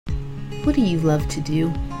What do you love to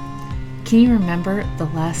do? Can you remember the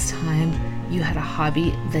last time you had a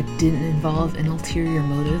hobby that didn't involve an ulterior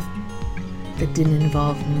motive, that didn't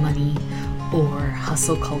involve money or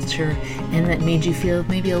hustle culture, and that made you feel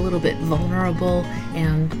maybe a little bit vulnerable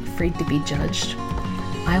and afraid to be judged?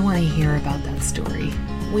 I want to hear about that story.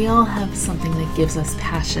 We all have something that gives us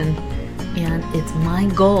passion, and it's my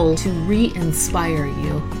goal to re-inspire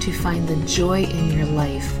you to find the joy in your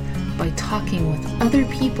life by talking with other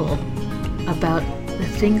people about the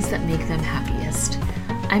things that make them happiest.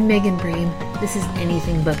 I'm Megan Brame. This is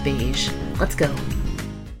Anything But Beige. Let's go.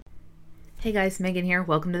 Hey guys, Megan here.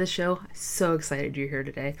 Welcome to the show. I'm so excited you're here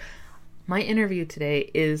today. My interview today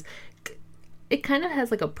it kind of has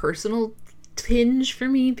like a personal tinge for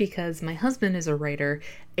me because my husband is a writer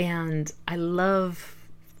and I love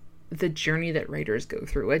the journey that writers go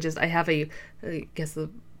through. I have a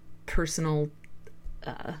personal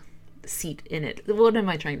seat in it. What am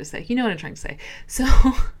I trying to say? You know what I'm trying to say. So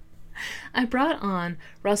I brought on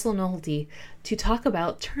Russell Nohelty to talk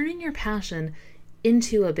about turning your passion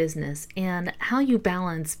into a business and how you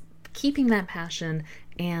balance keeping that passion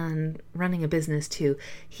and running a business too.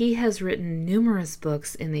 He has written numerous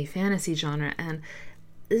books in the fantasy genre, and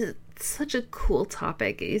it's such a cool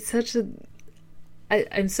topic.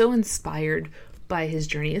 I'm so inspired by his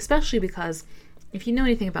journey, especially because if you know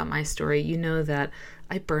anything about my story, you know that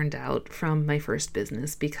I burned out from my first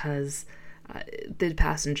business because the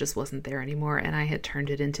passion just wasn't there anymore, and I had turned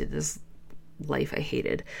it into this life I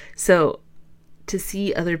hated. So to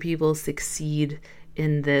see other people succeed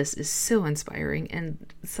in this is so inspiring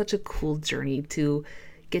and such a cool journey to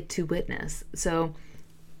get to witness. So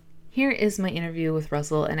here is my interview with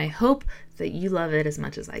Russell, and I hope that you love it as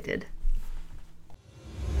much as I did.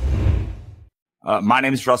 My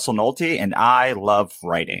name is Russell Nohelty, and I love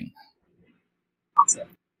writing. Awesome.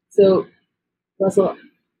 So, Russell,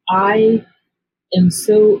 I am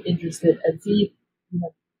so interested. I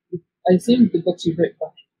assume the books you've written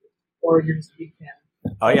behind you, or you're just a big fan.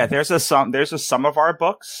 Oh yeah, there's a sum of our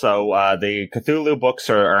books. So the Cthulhu books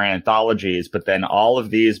are anthologies, but then all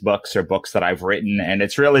of these books are books that I've written, and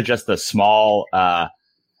it's really just a small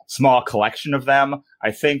collection of them.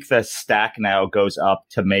 I think the stack now goes up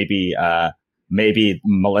to maybe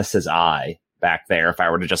Melissa's eye back there if I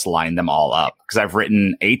were to just line them all up, because I've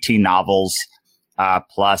written 18 novels,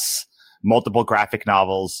 plus multiple graphic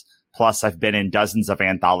novels, plus I've been in dozens of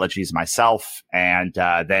anthologies myself, and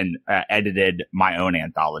then edited my own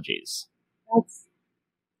anthologies. That's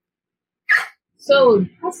so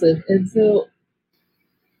impressive. And so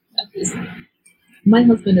my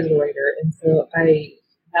husband is a writer, and so I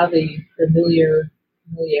have a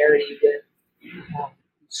familiarity with the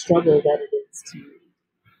struggle that it is to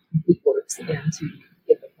complete works and to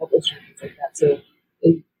get them published and things like that. So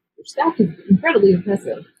your staff is incredibly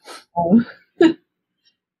impressive. That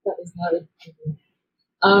was not a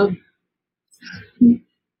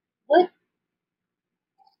what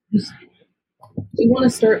do you want to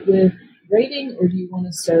start with writing, or do you want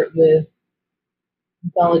to start with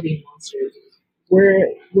mythology and monsters?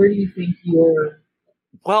 Where do you think your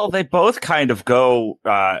Well, they both kind of go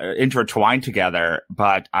intertwined together,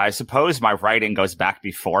 but I suppose my writing goes back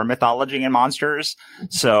before mythology and monsters.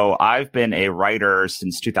 So I've been a writer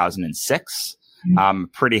since 2006,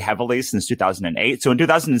 pretty heavily since 2008. So in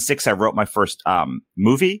 2006, I wrote my first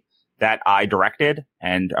movie that I directed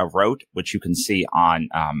and wrote, which you can see on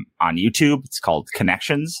YouTube. It's called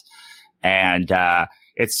Connections, and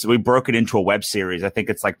we broke it into a web series. I think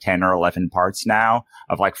it's like 10 or 11 parts now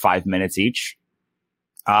of like 5 minutes each.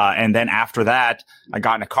 And then after that, I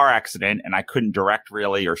got in a car accident and I couldn't direct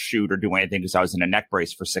really or shoot or do anything because I was in a neck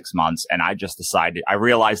brace for 6 months. And I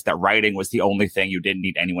realized that writing was the only thing you didn't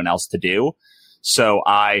need anyone else to do. So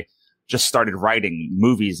I just started writing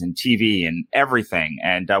movies and TV and everything.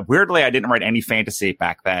 And weirdly, I didn't write any fantasy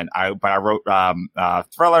back then. But I wrote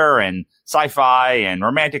thriller and sci-fi and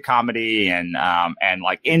romantic comedy and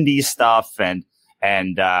like indie stuff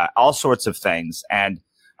and all sorts of things. And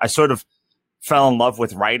I sort of fell in love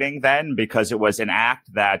with writing then because it was an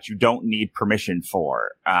act that you don't need permission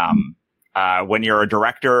for. When you're a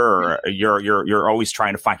director, or you're always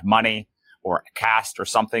trying to find money or a cast or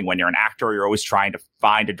something. When you're an actor, you're always trying to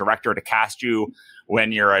find a director to cast you.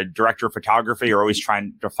 When you're a director of photography, you're always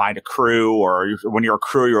trying to find a crew, or when you're a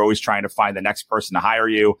crew, you're always trying to find the next person to hire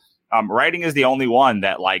you. Writing is the only one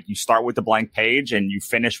that, like, you start with a blank page and you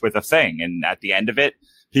finish with a thing. And at the end of it,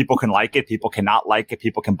 people can like it, people cannot like it,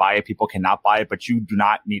 people can buy it, people cannot buy it, but you do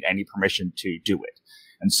not need any permission to do it.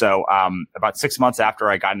 And so about 6 months after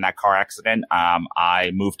I got in that car accident,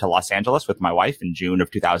 I moved to Los Angeles with my wife in June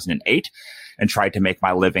of 2008 and tried to make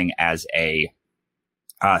my living as a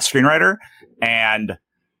screenwriter, and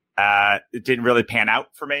it didn't really pan out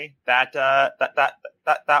for me that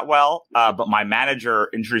well. But my manager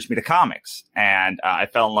introduced me to comics, and I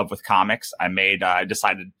fell in love with comics. I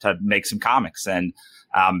decided to make some comics, and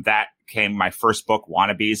that came my first book,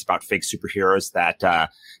 Wannabes, about fake superheroes that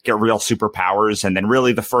get real superpowers. And then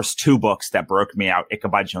really the first two books that broke me out,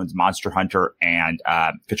 Ichabod Jones Monster Hunter and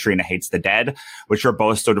Katrina Hates the Dead, which are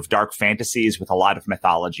both sort of dark fantasies with a lot of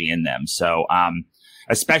mythology in them. So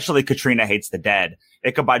especially Katrina Hates the Dead.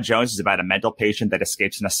 Ichabod Jones is about a mental patient that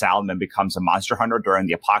escapes an asylum and becomes a monster hunter during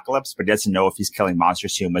the apocalypse, but he doesn't know if he's killing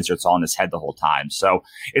monsters, humans, or it's all in his head the whole time. So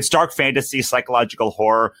it's dark fantasy, psychological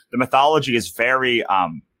horror. The mythology is very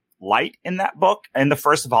light in that book. In the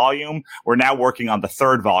first volume, we're now working on the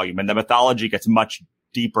third volume, and the mythology gets much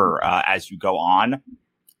deeper as you go on.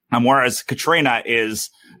 Whereas Katrina is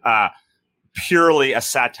purely a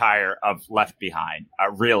satire of Left Behind.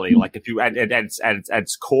 Really, like if you at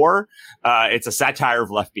its core, it's a satire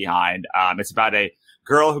of Left Behind. It's about a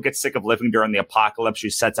girl who gets sick of living during the apocalypse. She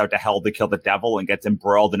sets out to hell to kill the devil and gets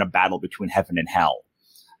embroiled in a battle between heaven and hell.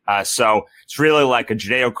 So it's really like a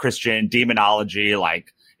Judeo-Christian demonology.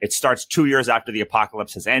 Like it starts 2 years after the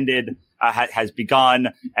apocalypse has ended, has begun,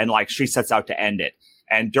 and like she sets out to end it.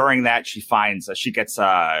 And during that, she finds, she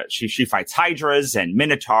fights hydras and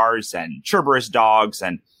minotaurs and Cerberus dogs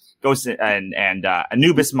and goes and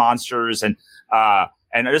Anubis monsters and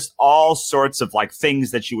just all sorts of like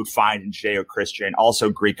things that you would find in Judeo-Christian, also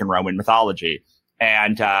Greek and Roman mythology.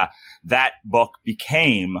 And that book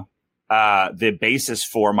became the basis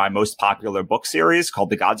for my most popular book series called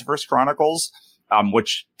the Godsverse Chronicles,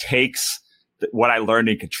 which takes what I learned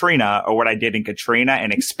in Katrina, or what I did in Katrina,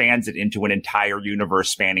 and expands it into an entire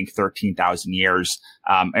universe spanning 13,000 years,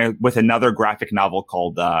 and with another graphic novel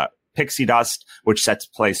called Pixie Dust, which sets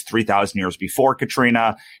place 3,000 years before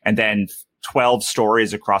Katrina, and then 12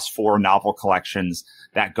 stories across 4 novel collections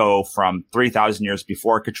that go from 3,000 years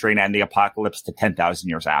before Katrina and the apocalypse to 10,000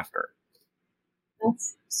 years after.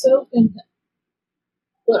 That's so fantastic.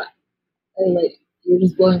 But you're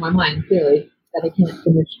just blowing my mind, clearly, that I can't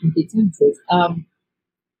finish complete sentences.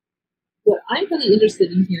 What I'm really interested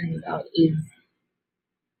in hearing about is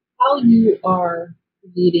how you are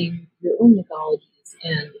creating your own mythologies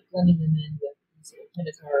and blending them in with sort of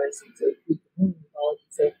minotaurs and sort of Greek and Roman mythology.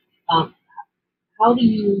 So, how do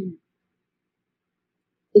you?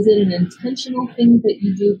 Is it an intentional thing that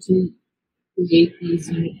you do to create these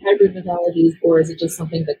unique hybrid mythologies, or is it just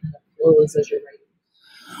something that kind of flows as you're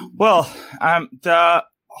writing? Well, the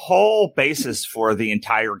whole basis for the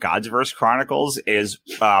entire Godsverse Chronicles is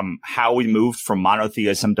how we moved from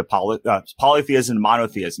monotheism to polytheism to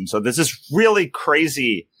monotheism. So this is really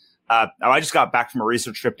crazy. I just got back from a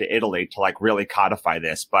research trip to Italy to like really codify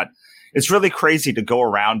this, but it's really crazy to go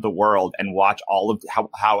around the world and watch all of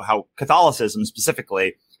how Catholicism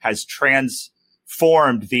specifically has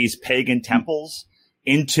transformed these pagan temples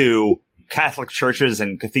into Catholic churches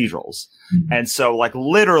and cathedrals. Mm-hmm. And so like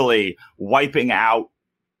literally wiping out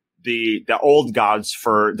the old gods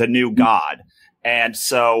for the new god. And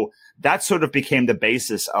so that sort of became the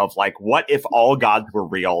basis of like, what if all gods were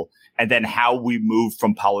real? And then how we move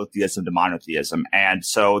from polytheism to monotheism. And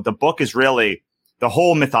so the book is really the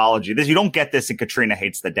whole mythology. You don't get this in Katrina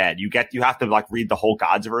Hates the Dead. You have to like read the whole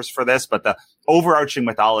Godsverse for this. But the overarching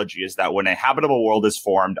mythology is that when a habitable world is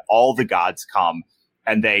formed, all the gods come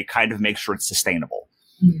and they kind of make sure it's sustainable.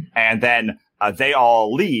 Mm-hmm. And then they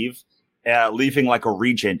all leave. Leaving like a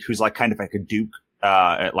regent who's like kind of like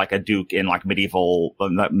a duke in like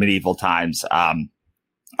medieval times,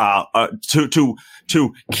 to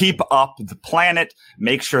keep up the planet,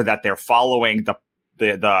 make sure that they're following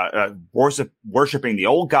worshiping the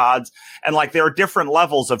old gods. And like there are different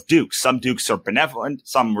levels of dukes. Some dukes are benevolent,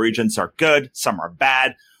 some regents are good, some are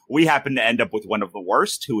bad. We happen to end up with one of the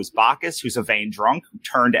worst, who is Bacchus, who's a vain drunk who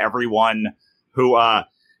turned everyone who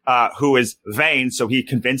is vain. So he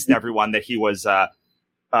convinced everyone that he was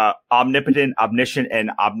omnipotent, omniscient, and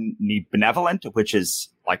omnibenevolent, which is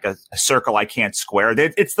like a circle I can't square.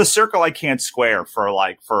 It's the circle I can't square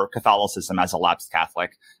for Catholicism as a lapsed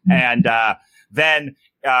Catholic. Mm-hmm. And then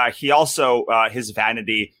he also his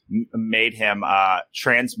vanity made him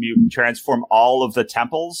transform all of the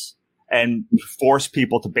temples and force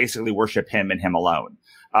people to basically worship him and him alone.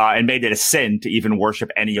 And made it a sin to even worship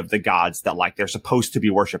any of the gods that like they're supposed to be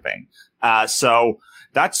worshiping. So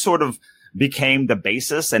that sort of became the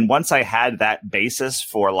basis. And once I had that basis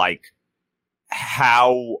for like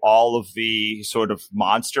how all of the sort of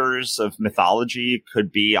monsters of mythology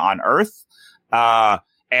could be on Earth,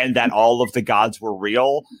 and that all of the gods were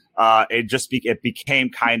real, it became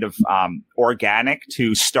kind of organic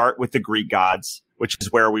to start with the Greek gods, which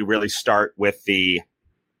is where we really start with the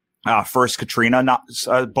first Katrina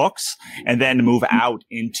books, and then move out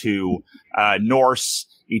into Norse,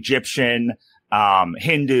 Egyptian,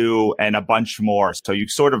 Hindu, and a bunch more. So you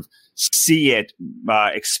sort of see it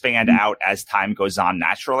expand out as time goes on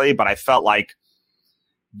naturally. But I felt like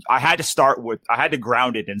I had to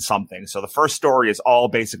ground it in something. So the first story is all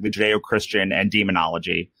basically Judeo-Christian and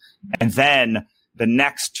demonology. And then the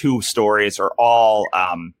next two stories are all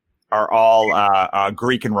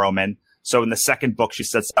Greek and Roman. So in the second book, she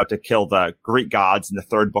sets out to kill the Greek gods. In the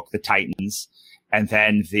third book, the Titans. And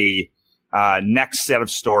then the next set of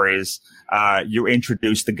stories, you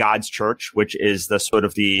introduce the Gods Church, which is the sort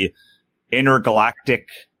of the intergalactic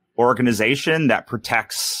organization that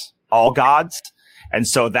protects all gods. And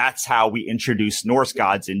so that's how we introduce Norse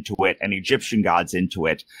gods into it and Egyptian gods into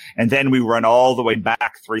it. And then we run all the way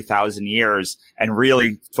back 3,000 years and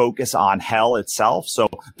really focus on hell itself. So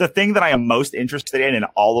the thing that I am most interested in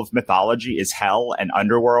all of mythology is hell and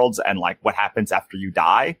underworlds and like what happens after you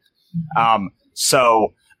die. The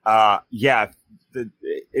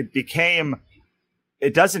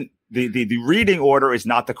reading order is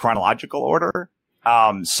not the chronological order.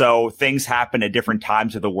 So things happen at different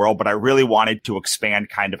times of the world, but I really wanted to expand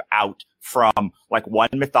kind of out from like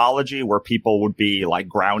one mythology where people would be like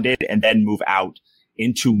grounded and then move out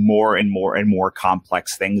into more and more and more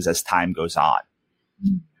complex things as time goes on.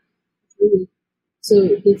 Really? So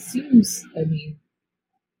it seems, I mean,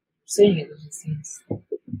 saying it just seems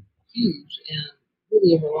huge and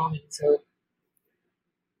really overwhelming. So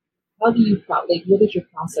how do you, what is your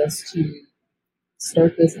process to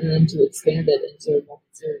start this and then to expand it into one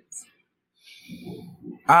series?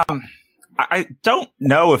 I don't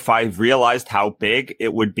know if I realized how big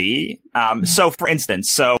it would be. So for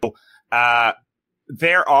instance,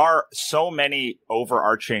 there are so many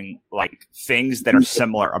overarching like things that are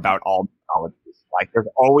similar about all mythologies. Like there's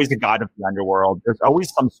always a god of the underworld. There's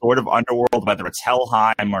always some sort of underworld, whether it's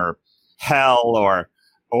Helheim or hell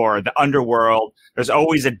or the underworld. There's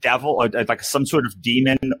always a devil, or like some sort of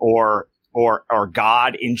demon or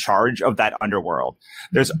God in charge of that underworld.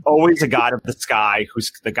 There's always a god of the sky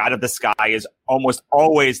the god of the sky is almost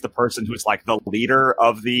always the person who's like the leader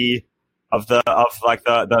of the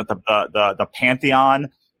pantheon,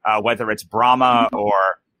 whether it's Brahma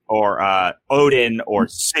or Odin or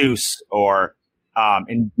Zeus or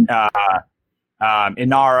Inara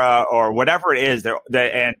or whatever it is.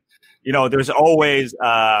 There's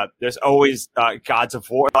always gods of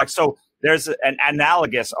war. Like, so there's an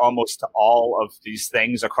analogous almost to all of these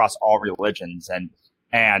things across all religions. And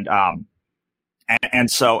going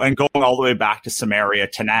all the way back to Samaria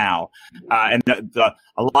to now. And a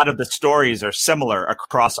lot of the stories are similar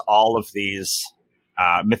across all of these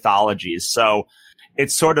mythologies. So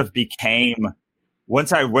it sort of became,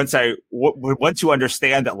 once you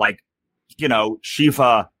understand that, like,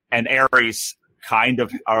 Shiva and Ares kind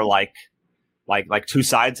of are like two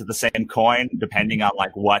sides of the same coin, depending on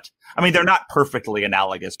like what, I mean, they're not perfectly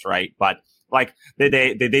analogous, right? But like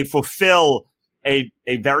they fulfill a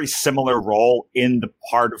very similar role in the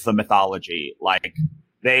part of the mythology. Like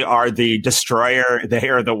they are the destroyer. They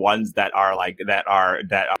are the ones that are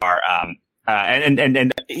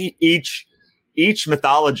each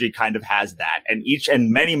mythology kind of has that. And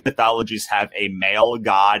many mythologies have a male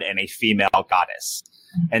god and a female goddess.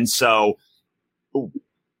 And so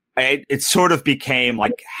it sort of became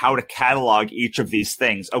like how to catalog each of these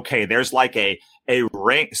things. Okay, there's like a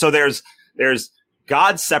ring. So there's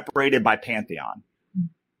gods separated by pantheon.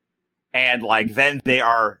 And like then they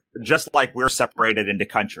are just like we're separated into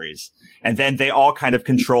countries. And then they all kind of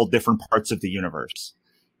control different parts of the universe.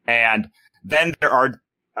 And then there are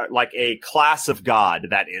like a class of god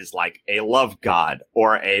that is like a love god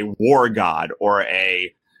or a war god or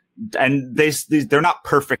and they're not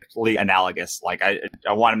perfectly analogous. Like I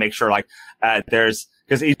want to make sure like because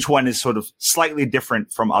each one is sort of slightly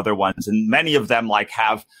different from other ones, and many of them like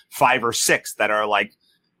have 5 or 6 that are like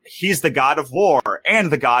he's the god of war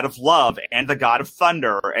and the god of love and the god of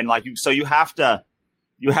thunder, and like so you have to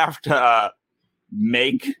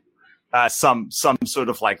make some sort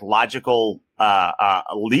of like logical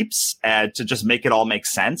leaps to just make it all make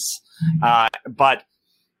sense. But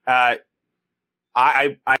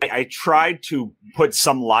I tried to put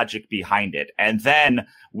some logic behind it. And then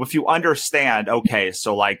if you understand, okay,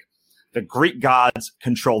 so like the Greek gods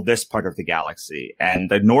control this part of the galaxy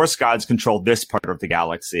and the Norse gods control this part of the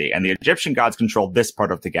galaxy and the Egyptian gods control this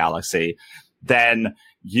part of the galaxy, then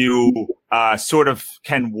you sort of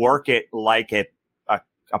can work it like a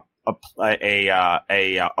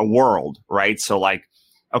world, right? So like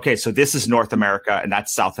okay, so this is North America and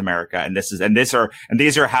that's South America, and these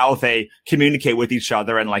are how they communicate with each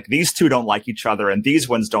other, and like these two don't like each other and these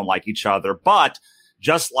ones don't like each other. But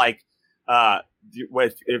just like I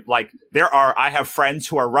have friends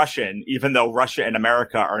who are Russian, even though Russia and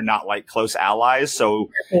America are not like close allies. So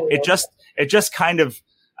it just kind of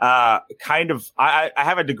I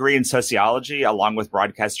have a degree in sociology along with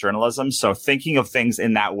broadcast journalism. So thinking of things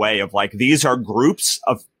in that way of like, these are groups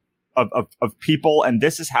of people, and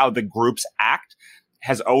this is how the groups act,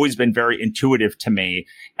 has always been very intuitive to me.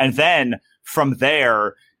 And then from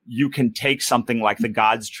there, you can take something like the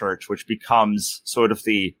God's Church, which becomes sort of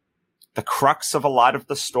the crux of a lot of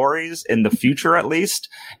the stories in the future, at least.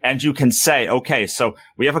 And you can say, okay, so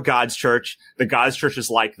we have a God's Church. The God's Church is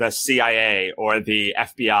like the CIA or the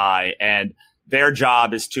FBI, and their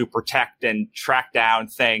job is to protect and track down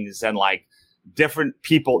things, and like different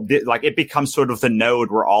people, like it becomes sort of the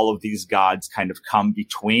node where all of these gods kind of come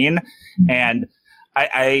between. And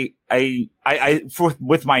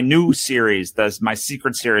with my new series, my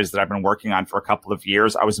secret series that I've been working on for a couple of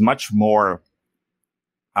years, I was much more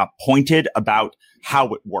pointed about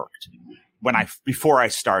how it worked before I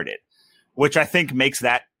started, which I think makes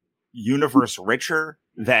that universe richer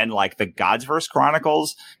than like the Godsverse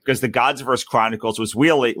Chronicles, because the Godsverse Chronicles was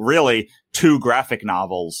really 2 graphic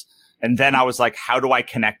novels. And then I was like, how do I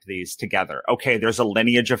connect these together? Okay, there's a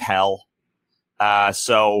lineage of hell.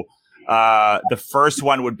 So the first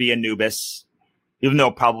one would be Anubis, even though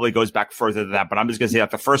it probably goes back further than that. But I'm just going to say that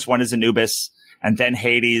the first one is Anubis, and then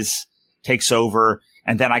Hades takes over.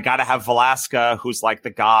 And then I got to have Valaska, who's like the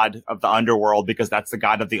god of the underworld, because that's the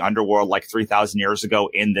god of the underworld like 3,000 years ago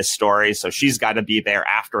in this story. So she's got to be there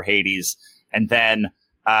after Hades. And then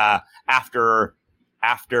after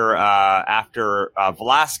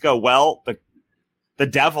Valaska, well, the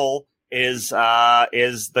devil is the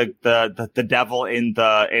devil in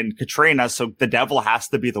Katrina. So the devil has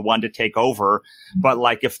to be the one to take over. But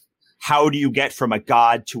like, how do you get from a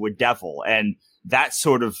god to a devil? And that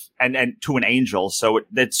sort of, and to an angel. So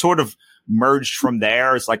that sort of merged from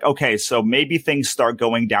there. It's like, okay, so maybe things start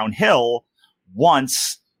going downhill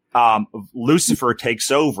once Lucifer takes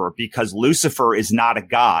over, because Lucifer is not a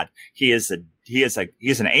god. He is an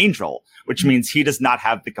angel, which means he does not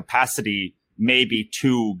have the capacity maybe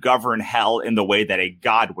to govern hell in the way that a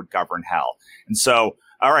god would govern hell. And so,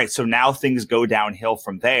 all right, so now things go downhill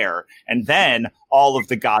from there. And then all of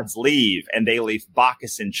the gods leave, and they leave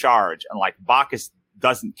Bacchus in charge. And like, Bacchus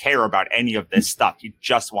doesn't care about any of this stuff. He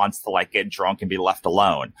just wants to like get drunk and be left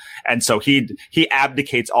alone. And so he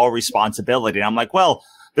abdicates all responsibility. And I'm like, well,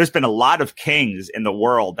 there's been a lot of kings in the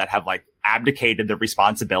world that have like abdicated the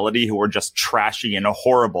responsibility, who were just trashy and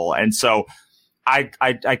horrible. And so I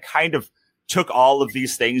kind of took all of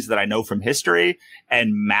these things that I know from history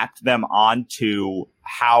and mapped them onto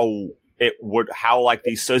how like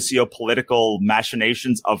these socio-political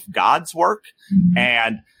machinations of gods work. Mm-hmm.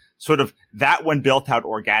 And sort of that one built out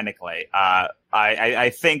organically.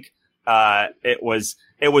 I think it was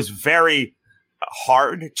very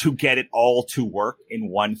hard to get it all to work in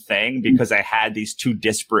one thing, because I had these 2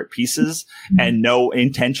 disparate pieces and no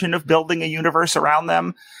intention of building a universe around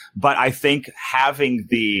them. But I think having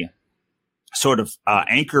the sort of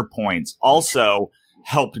anchor points also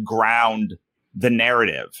helped ground the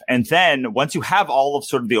narrative. And then once you have all of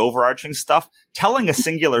sort of the overarching stuff, telling a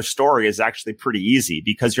singular story is actually pretty easy,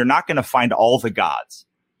 because you're not going to find all the gods.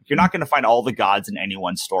 You're not going to find all the gods in any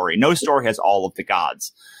one story. No story has all of the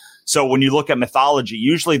gods. So when you look at mythology,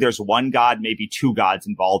 usually there's one god, maybe 2 gods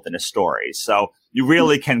involved in a story. So you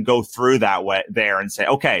really can go through that way there and say,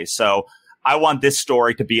 okay, so I want this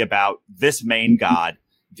story to be about this main god,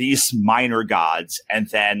 these minor gods, and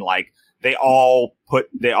then like they all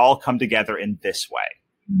come together in this way.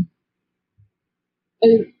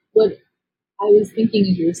 What I was thinking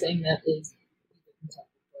as you were saying that is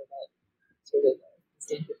sort of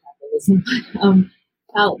standard capitalism.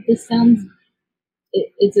 How this sounds,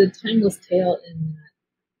 it's a timeless tale in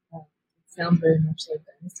that it sounds very much like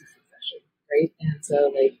Dynasty Succession, right? And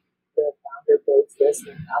so like the founder builds this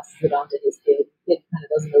and passes it on to his kid. Kid kind of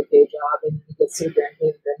does an okay job, and then he gets to the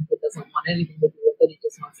grandkid. The grandkid doesn't want anything to do with it. He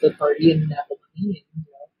just wants to party and have the money.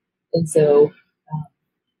 And so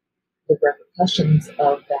the repercussions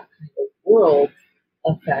of that kind of world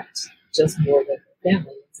affect just more than the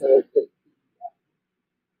family. So the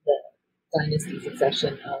dynasty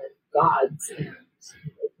succession of gods and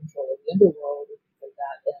control of the underworld and things like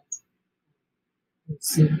that, and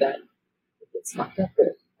assume that it gets fucked up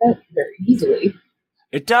very easily.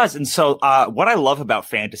 It does. And so what I love about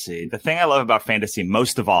fantasy, the thing I love about fantasy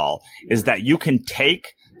most of all, is that you can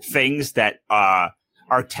take things that are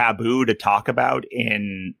are taboo to talk about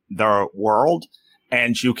in the world,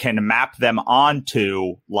 and you can map them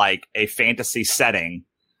onto like a fantasy setting,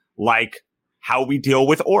 like how we deal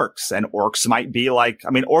with orcs. And orcs might be like,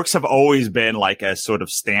 I mean, orcs have always been like a sort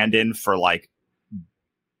of stand-in for like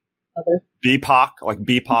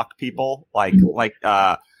BIPOC people,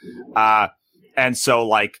 and so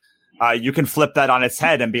like, you can flip that on its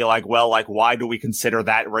head and be like, well, like, why do we consider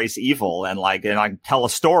that race evil? And tell a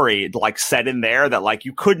story like set in there that like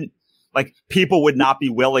you couldn't, like, people would not be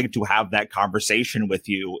willing to have that conversation with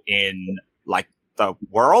you in like the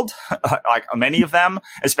world, like many of them,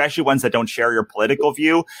 especially ones that don't share your political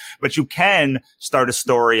view. But you can start a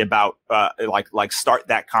story about, start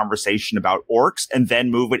that conversation about orcs and then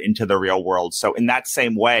move it into the real world. So in that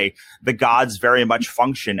same way, the gods very much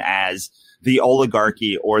function as the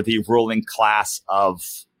oligarchy or the ruling class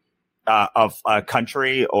of a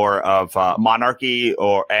country or of monarchy,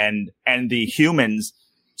 and the humans.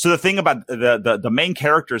 So the thing about the main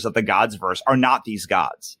characters of the gods verse are not these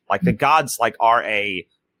gods. Like the gods like are a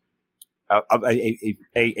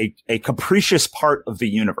capricious part of the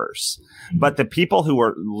universe, but the people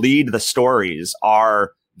who lead the stories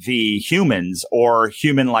are the humans or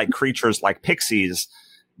human-like creatures like pixies,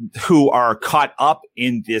 who are caught up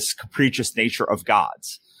in this capricious nature of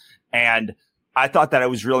gods. And I thought that it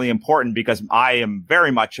was really important because I am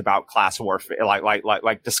very much about class warfare,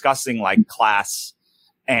 like discussing like class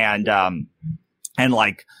and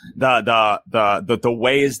like the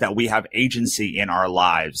ways that we have agency in our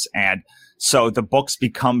lives. And so the books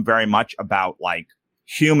become very much about like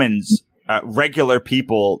humans, regular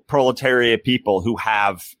people, proletariat people who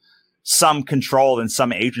have some control and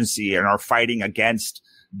some agency and are fighting against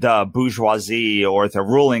the bourgeoisie or the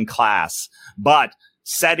ruling class, but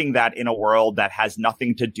setting that in a world that has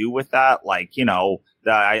nothing to do with that. Like, you know,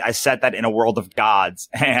 I set that in a world of gods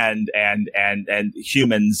and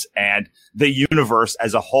humans and the universe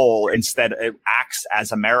as a whole. Instead, it acts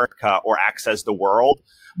as America or acts as the world,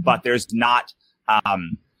 but there's not, like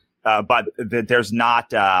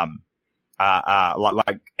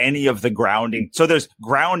any of the grounding. So there's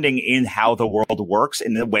grounding in how the world works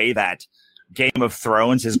in the way that Game of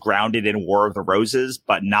Thrones is grounded in War of the Roses,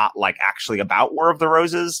 but not like actually about War of the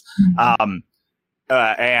Roses. And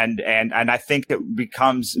I think it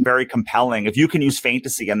becomes very compelling if you can use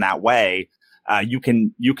fantasy in that way. You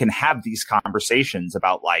can have these conversations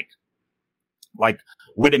about like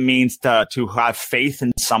what it means to have faith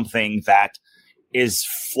in something that is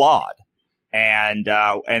flawed, and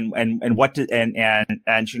what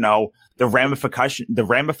you know, the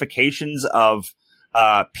ramifications of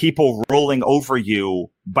people ruling over you,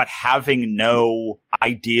 but having no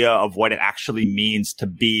idea of what it actually means to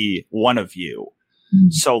be one of you.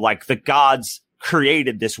 Mm-hmm. So like the gods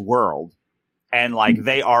created this world and like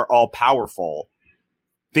they are all powerful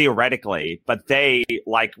theoretically, but they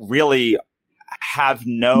like really have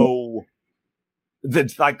no,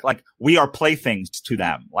 like we are playthings to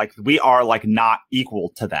them. Like we are like not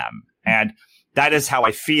equal to them. And that is how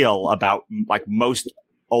I feel about like most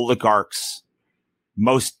oligarchs,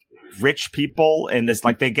 most rich people in this.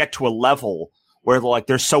 Like they get to a level where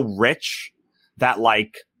they're so rich that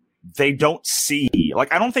like they don't see,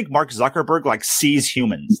 like I don't think Mark Zuckerberg like sees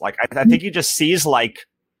humans. Like I think he just sees like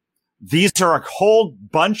these are a whole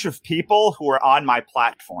bunch of people who are on my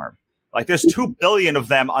platform. Like there's 2 billion of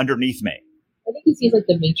them underneath me. I think he sees like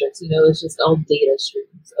the Matrix, you know, it's just all data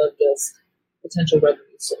streams of just potential revenue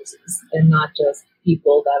sources and not just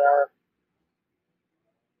people that are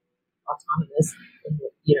autonomous and,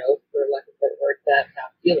 you know, for lack of a better word, that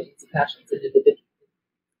have feelings and passions and individuals.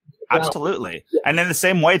 Absolutely. Yeah. And in the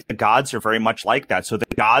same way, the gods are very much like that. So the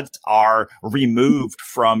gods are removed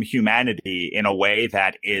from humanity in a way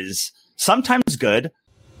that is sometimes good.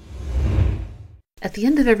 At the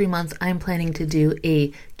end of every month, I'm planning to do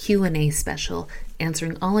a Q&A special,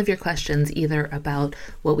 answering all of your questions, either about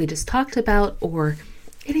what we just talked about or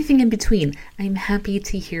anything in between. I'm happy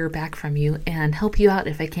to hear back from you and help you out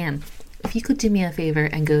if I can. If you could do me a favor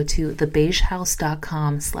and go to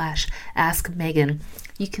thebeigehouse.com/askmegan,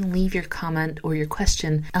 you can leave your comment or your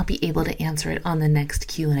question. I'll be able to answer it on the next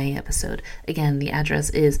Q&A episode. Again, the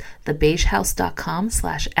address is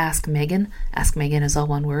thebeigehouse.com/askmegan. Ask Megan is all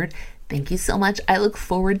one word. Thank you so much. I look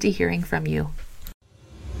forward to hearing from you.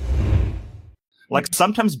 Like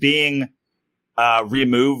sometimes being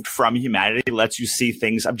removed from humanity lets you see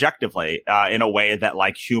things objectively in a way that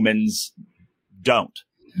like humans don't.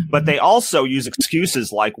 But they also use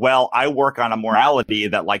excuses like, well, I work on a morality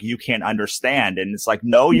that like you can't understand. And it's like,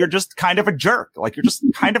 no, you're just kind of a jerk. Like you're just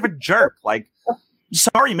kind of a jerk. Like,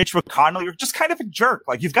 sorry, Mitch McConnell, you're just kind of a jerk.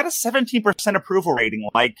 Like you've got a 17% approval rating.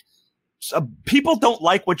 Like, people don't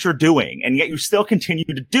like what you're doing, and yet you still continue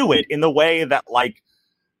to do it in the way that like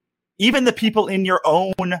even the people in your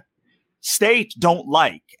own state don't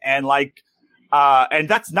like. And like, and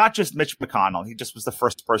that's not just Mitch McConnell. He just was the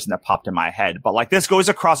first person that popped in my head. But like this goes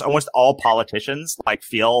across almost all politicians, like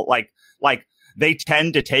feel like they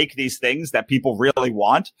tend to take these things that people really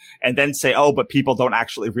want and then say, oh, but people don't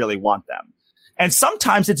actually really want them. And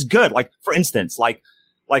sometimes it's good. Like, for instance, like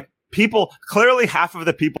people, clearly half of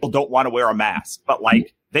the people don't want to wear a mask, but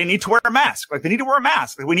like they need to wear a mask. Like they need to wear a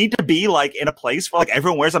mask. Like, we need to be like in a place where like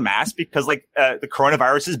everyone wears a mask because like the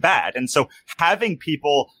coronavirus is bad. And so having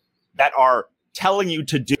people that are telling you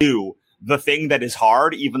to do the thing that is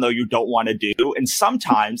hard, even though you don't want to do, and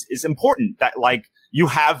sometimes is important that like you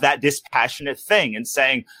have that dispassionate thing and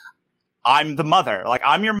saying, I'm the mother, like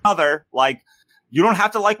I'm your mother, like you don't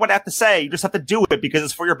have to like what I have to say. You just have to do it because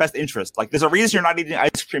it's for your best interest. Like there's a reason you're not eating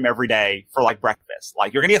ice cream every day for like breakfast.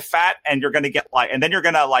 Like you're going to get fat and you're going to get like, and then you're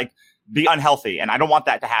going to like be unhealthy. And I don't want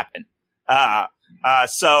that to happen. But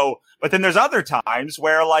then there's other times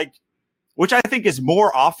where like, which I think is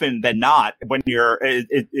more often than not when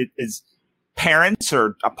it is parents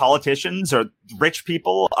or politicians or rich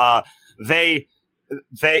people, they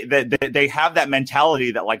have that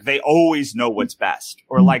mentality that like they always know what's best,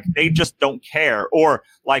 or like they just don't care, or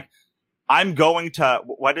like I'm going to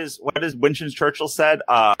what is Winston Churchill said,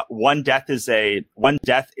 one death is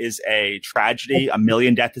a tragedy, a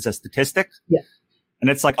million death is a statistic. Yeah. And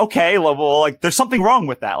it's like, okay, well, like there's something wrong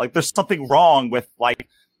with that. Like there's something wrong with like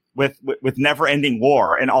with never ending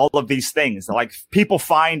war and all of these things that like people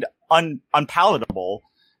find unpalatable,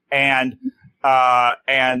 and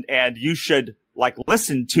you should like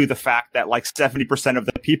listen to the fact that like 70% of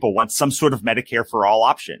the people want some sort of Medicare for all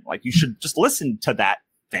option. Like you should just listen to that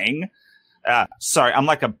thing. Sorry, I'm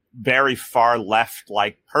like a very far left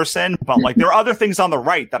like person, but like there are other things on the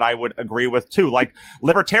right that I would agree with too. Like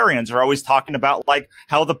libertarians are always talking about like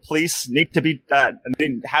how the police need to be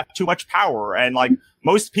have too much power, and like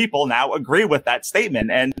most people now agree with that statement.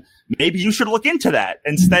 And maybe you should look into that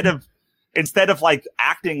instead of like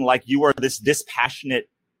acting like you are this dispassionate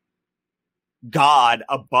God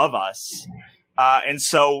above us. And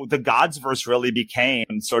so the Gods verse really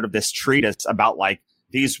became sort of this treatise about like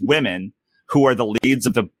these women who are the leads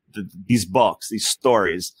of these books, these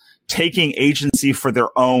stories, taking agency for their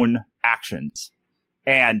own actions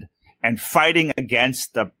and fighting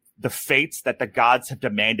against the fates that the gods have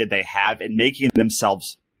demanded they have, and making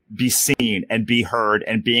themselves be seen and be heard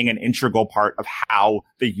and being an integral part of how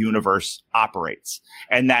the universe operates.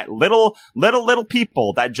 And that little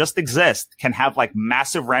people that just exist can have like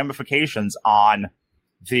massive ramifications on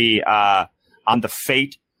the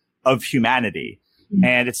fate of humanity.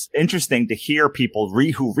 And it's interesting to hear people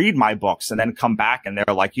who read my books and then come back and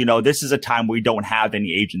they're like, this is a time we don't have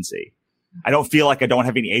any agency. I don't feel like I don't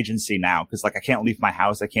have any agency now because like I can't leave my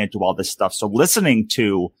house. I can't do all this stuff. So listening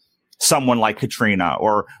to someone like Katrina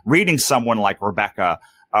or reading someone like Rebecca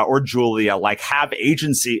or Julia, like have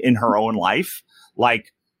agency in her own life,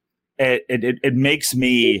 like it makes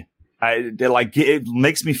me it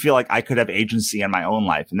makes me feel like I could have agency in my own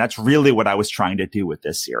life. And that's really what I was trying to do with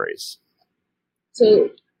this series. So,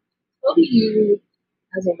 how do you,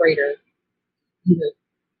 as a writer,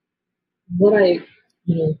 my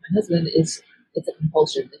husband it's a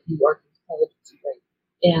compulsion that you are compelled to write,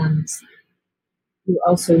 and you're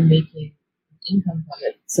also making an income from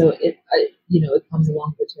it. So it comes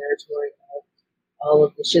along the territory of all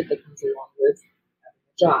of the shit that comes along with having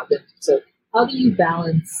a job. And so, how do you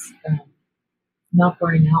balance not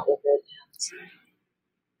burning out with it and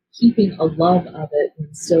keeping a love of it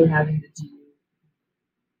when still having to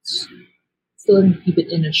keep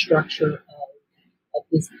it in a structure of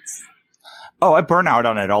business? Oh, I burn out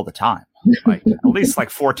on it all the time. Like at least like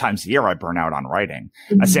 4 times a year, I burn out on writing.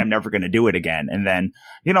 I say I'm never going to do it again. And then,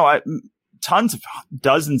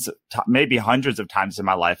 dozens, maybe hundreds of times in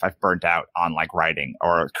my life, I've burnt out on like writing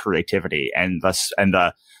or creativity, and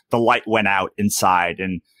the light went out inside,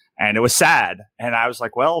 and it was sad. And I was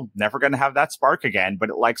like, well, never going to have that spark again, but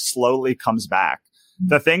it like slowly comes back.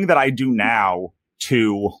 The thing that I do now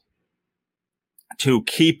to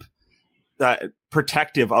keep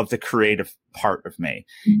protective of the creative part of me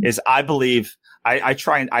is I believe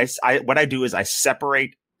what I do is I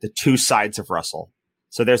separate the two sides of Russell.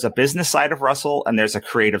 So there's a business side of Russell and there's a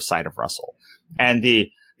creative side of Russell. And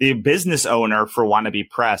the business owner for Wannabe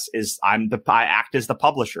Press is I act as the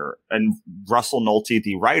publisher, and Russell Nolte,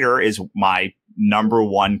 the writer, is my number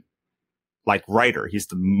one like writer. He's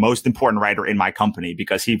the most important writer in my company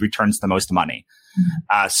because he returns the most money.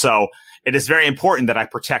 So it is very important that I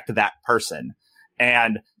protect that person.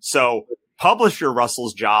 And so publisher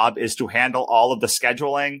Russell's job is to handle all of the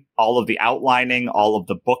scheduling, all of the outlining, all of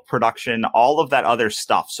the book production, all of that other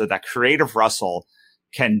stuff so that creative Russell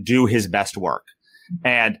can do his best work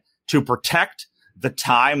and to protect the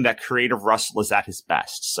time that creative Russell is at his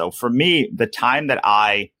best. So for me, the time that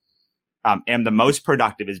I am the most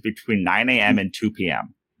productive is between 9 a.m. and 2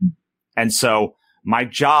 p.m. And so my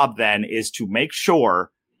job then is to make sure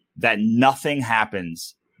that nothing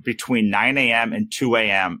happens between 9 a.m. and 2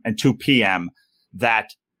 a.m. and 2 p.m. that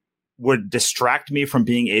would distract me from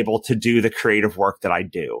being able to do the creative work that I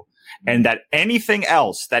do. And that anything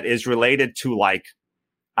else that is related to like,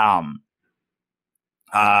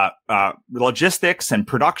 logistics and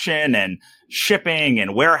production and shipping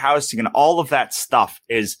and warehousing and all of that stuff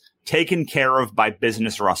is taken care of by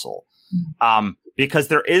Business Russell. Because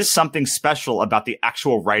there is something special about the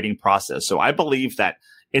actual writing process. So I believe that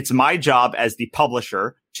it's my job as the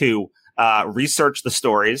publisher to research the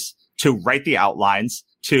stories, to write the outlines,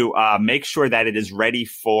 to make sure that it is ready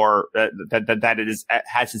for that it is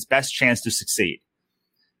has its best chance to succeed.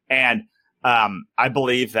 And I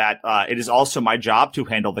believe that it is also my job to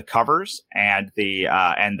handle the covers and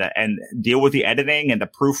and deal with the editing and the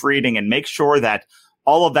proofreading and make sure that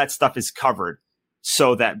all of that stuff is covered,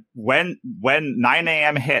 so that when 9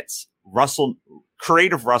 a.m. hits,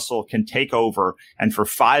 creative Russell can take over, and for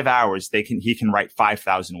 5 hours he can write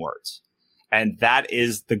 5,000 words. And that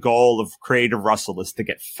is the goal of creative Russell, is to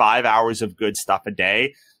get 5 hours of good stuff a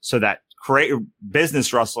day, so that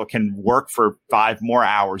Business Russell can work for 5 more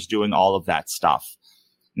hours doing all of that stuff.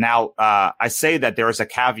 Now, I say that there is a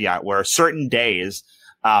caveat where certain days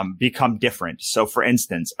become different. So for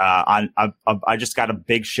instance, I just got a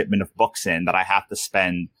big shipment of books in that I have to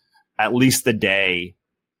spend at least the day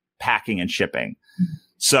packing and shipping.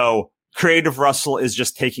 So creative Russell is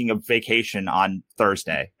just taking a vacation on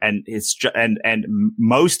Thursday, and and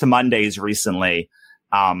most Mondays recently,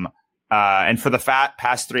 and for the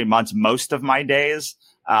past 3 months, most of my days,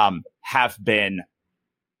 have been,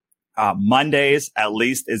 Mondays at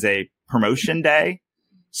least is a promotion day.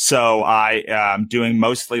 So I am doing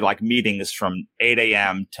mostly like meetings from 8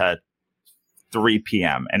 a.m. to 3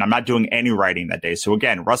 p.m. and I'm not doing any writing that day. So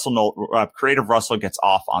again, creative Russell gets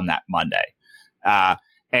off on that Monday.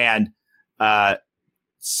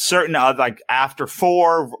 Certain other, like after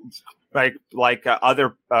 4,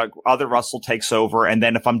 other Russell takes over. And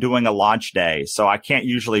then if I'm doing a launch day, so I can't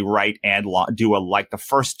usually write and do the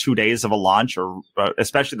first 2 days of a launch, or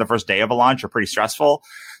especially the first day of a launch, are pretty stressful.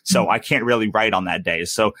 So I can't really write on that day.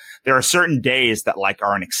 So there are certain days that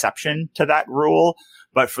are an exception to that rule.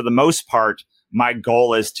 But for the most part, my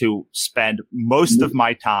goal is to spend most of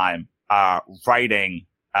my time, writing,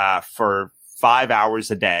 for 5 hours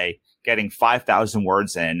a day, getting 5,000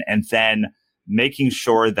 words in, and then making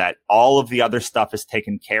sure that all of the other stuff is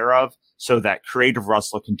taken care of so that creative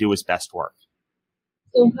Russell can do his best work.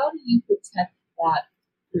 So how do you protect that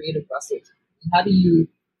creative Russell? How do you,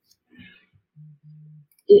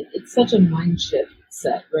 it's such a mind shift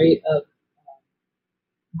set, right?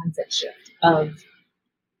 Mindset shift of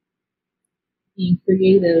being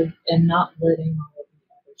creative and not letting all of the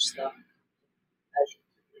other stuff as you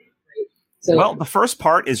create, right? So, well, the first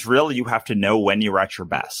part is really you have to know when you're at your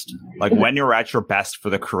best. Like when you're at your best for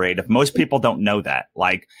the creative. Most people don't know that.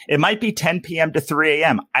 Like it might be 10 p.m. to 3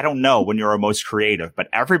 a.m. I don't know when you're most creative, but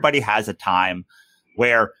everybody has a time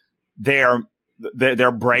where their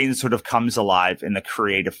brain sort of comes alive in the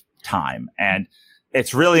creative time. And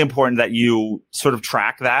it's really important that you sort of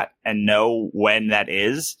track that and know when that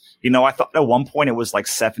is. I thought at one point it was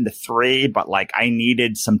 7 to 3, but I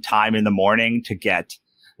needed some time in the morning to get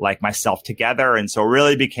myself together. And so it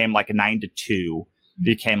really became 9 to 2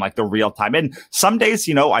 became the real time. And some days,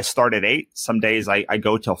 I start at 8. Some days I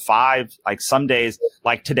go till 5. Some days,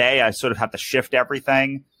 today, I sort of have to shift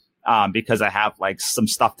everything, because I have some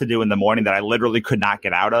stuff to do in the morning that I literally could not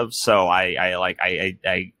get out of. So I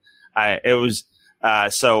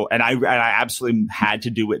absolutely had to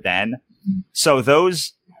do it then. So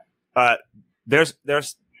those,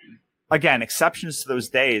 there's again, exceptions to those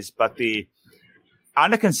days, but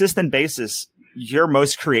on a consistent basis, you're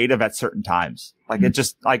most creative at certain times. It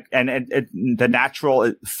just the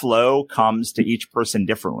natural flow comes to each person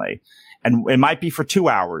differently. And it might be for 2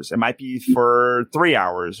 hours. It might be for 3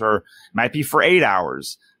 hours, or it might be for 8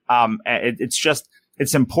 hours.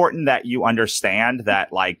 It's important that you understand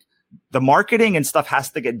that the marketing and stuff has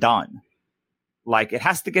to get done. It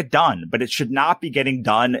has to get done, but it should not be getting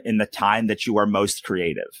done in the time that you are most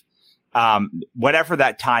creative. Whatever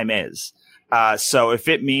that time is. So if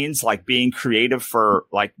it means like being creative for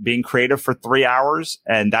 3 hours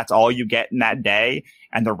and that's all you get in that day,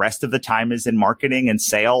 and the rest of the time is in marketing and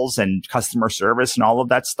sales and customer service and all of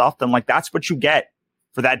that stuff, then like that's what you get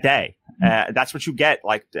for that day. That's what you get.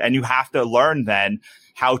 Like, and you have to learn then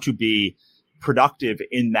how to be productive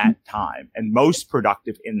in that time and most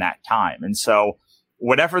productive in that time. And so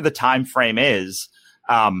whatever the time frame is,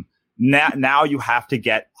 now you have to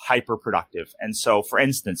get hyper productive. And so, for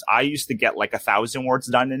instance, I used to get like 1,000 words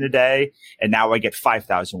done in a day, and now I get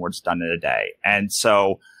 5,000 words done in a day. And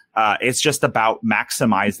so, it's just about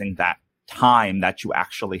maximizing that time that you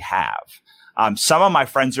actually have. Some of my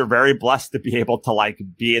friends are very blessed to be able to like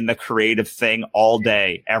be in the creative thing all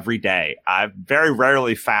day, every day. I've very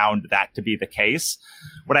rarely found that to be the case.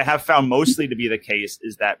 What I have found mostly to be the case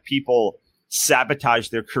is that people sabotage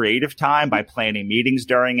their creative time by planning meetings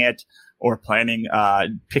during it, or planning,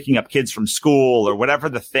 picking up kids from school, or whatever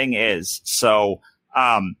the thing is. So,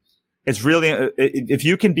 it's really, if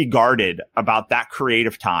you can be guarded about that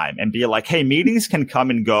creative time and be like, hey, meetings can come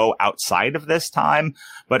and go outside of this time,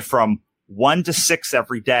 but from 1 to 6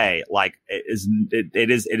 every day, like it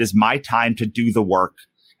is my time to do the work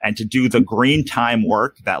and to do the green time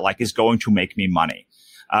work that like is going to make me money.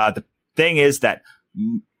 The thing is that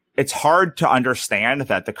it's hard to understand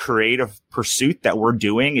that the creative pursuit that we're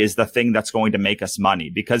doing is the thing that's going to make us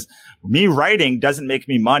money, because me writing doesn't make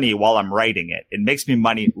me money while I'm writing it. It makes me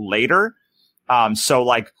money later. So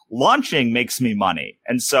like launching makes me money.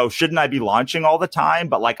 And so shouldn't I be launching all the time?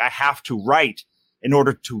 But like I have to write in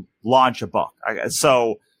order to launch a book.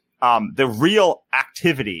 So the real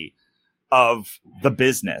activity of the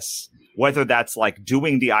business, whether that's like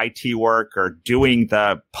doing the IT work or doing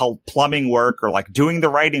the plumbing work or like doing the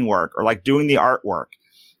writing work or like doing the artwork,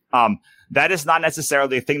 that is not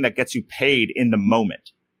necessarily a thing that gets you paid in the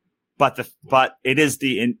moment, but it is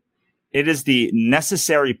the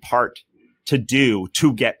necessary part to do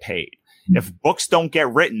to get paid. If books don't get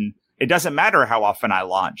written, it doesn't matter how often I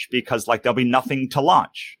launch, because like there'll be nothing to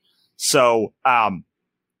launch. So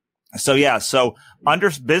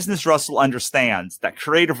Business Russell understands that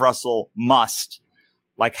Creative Russell must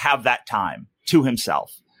like have that time to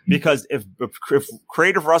himself, because if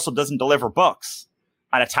Creative Russell doesn't deliver books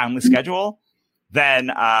on a timely schedule, then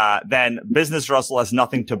Business Russell has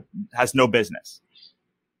no business.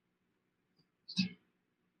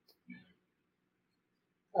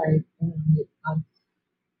 Sorry.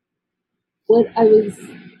 What I was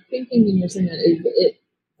thinking when you're saying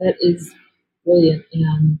that is brilliant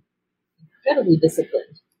and incredibly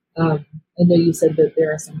disciplined. I know you said that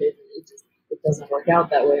there are some days that it doesn't work out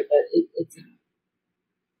that way, but it's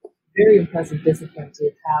a very impressive discipline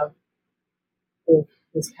to have both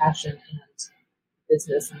this passion and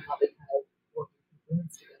business and how they kind of work in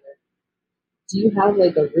confluence together. Do you have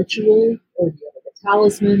like a ritual, or do you have like a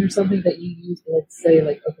talisman or something that you use to like say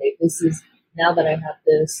like, okay, this is, now that I have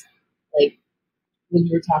this, like when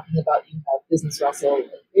you were talking about you have Business Russell and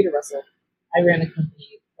Creative Russell, I ran a company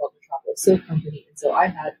called Metropolis Silk Company, and so I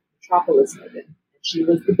had Metropolis Megan, and she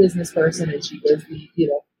was the business person, and she was the,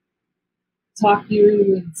 talk to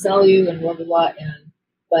you and sell you and blah blah blah, and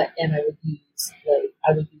I would use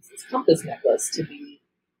this compass necklace to be,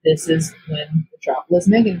 this is when Metropolis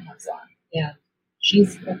Megan comes on, and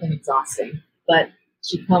she's fucking exhausting, but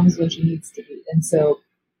she comes when she needs to be, and so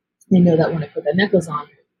I know that when I put that necklace on,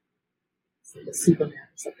 it's like a Superman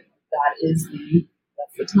or something like that,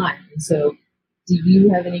 that's the time. And so do you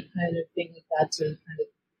have any kind of thing like that to kind of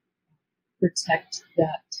protect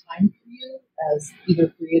that time for you as either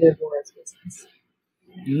creative or as business?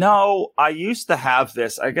 No, I used to have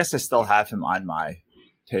this. I guess I still have him on my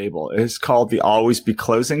table. It's called the Always Be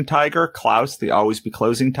Closing Tiger, Klaus, the Always Be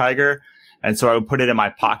Closing Tiger. And so I would put it in my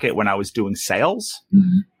pocket when I was doing sales.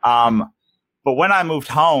 Mm-hmm. But when I moved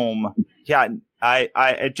home,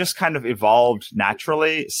 it just kind of evolved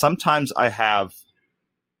naturally. Sometimes I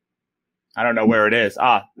don't know where it is.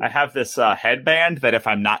 I have this headband that if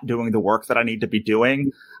I'm not doing the work that I need to be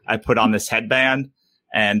doing, I put on this headband,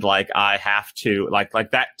 and like I have to like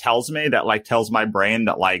that tells my brain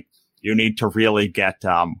that like you need to really get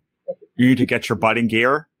your butt in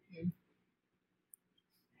gear.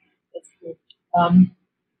 That's cool.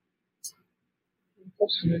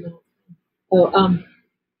 Question.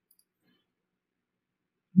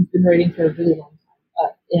 You've been writing for a really long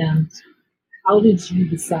time, and how did you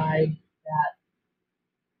decide that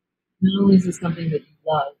not only is this something that you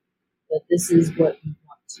love, but this is what you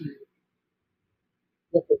want to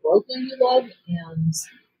let the world know you love and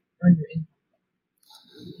earn your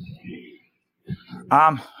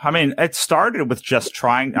I mean, it started with just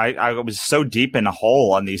trying. I was so deep in a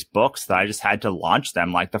hole on these books that I just had to launch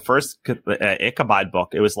them. Like the first Ichabod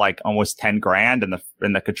book, it was like almost 10 grand, and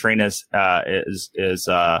the Katrina's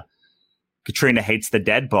Katrina Hates the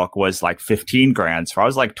Dead book was like 15 grand. So I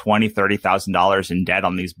was like $20,000-$30,000 in debt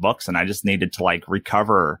on these books, and I just needed to like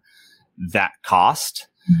recover that cost.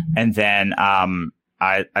 Mm-hmm. And then I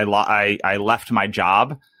left my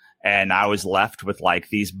job. And I was left with like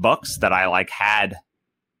these books that I like had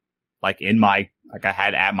like I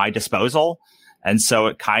had at my disposal. And so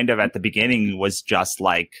it kind of at the beginning was just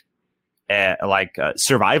like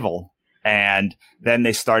survival. And then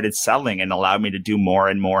they started selling and allowed me to do more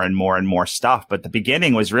and more and more and more stuff. But the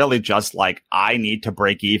beginning was really just like, I need to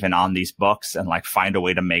break even on these books and like find a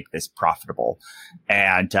way to make this profitable.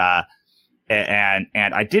 And I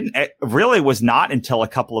didn't, it really was not until a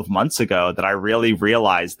couple of months ago that I really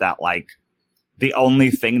realized that like the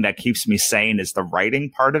only thing that keeps me sane is the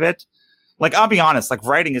writing part of it. Like, I'll be honest, like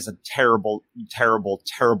writing is a terrible, terrible,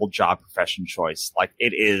 terrible job profession choice. Like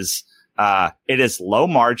it is low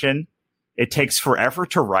margin. It takes forever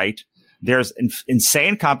to write. There's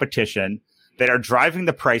insane competition that are driving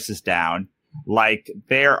the prices down. Like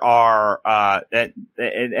there are,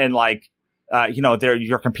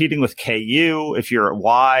 you're competing with KU. If you're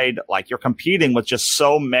wide, like you're competing with just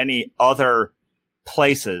so many other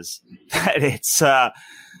places that it's,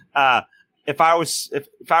 if I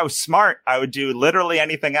was smart, I would do literally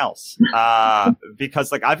anything else.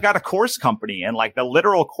 Because like I've got a course company and like the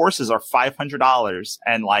literal courses are $500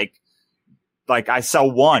 and like I sell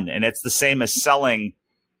one and it's the same as selling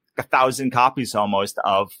 1,000 copies almost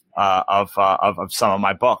of some of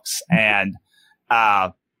my books. And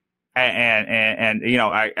you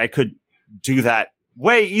know, I could do that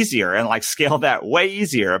way easier and like scale that way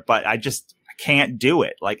easier, but I can't do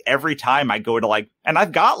it. Like every time I go to like, and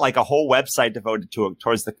I've got like a whole website devoted to it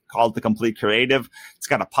called The Complete Creative. It's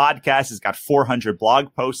got a podcast. It's got 400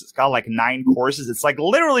 blog posts. It's got like 9 courses. It's like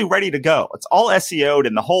literally ready to go. It's all SEO'd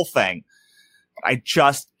and the whole thing. But I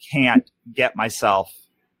just can't get myself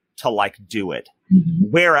to like do it.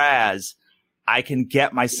 Mm-hmm. Whereas I can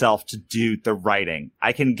get myself to do the writing.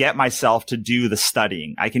 I can get myself to do the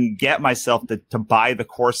studying. I can get myself to buy the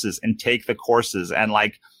courses and take the courses and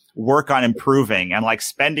like work on improving and like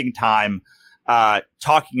spending time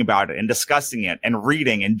talking about it and discussing it and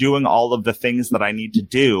reading and doing all of the things that I need to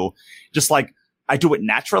do. Just like I do it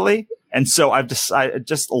naturally. And so I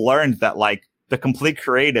just learned that like The Complete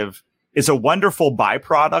Creative is a wonderful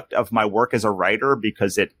byproduct of my work as a writer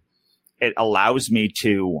because it allows me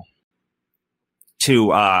to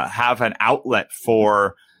have an outlet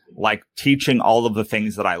for like teaching all of the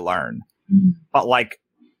things that I learn. Mm-hmm. But like,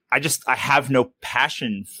 I have no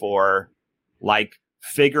passion for like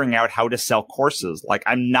figuring out how to sell courses. Like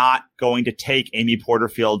I'm not going to take Amy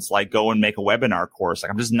Porterfield's like go and make a webinar course.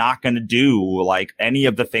 Like I'm just not going to do like any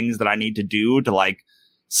of the things that I need to do to like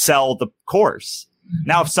sell the course. Mm-hmm.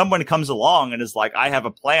 Now, if someone comes along and is like, I have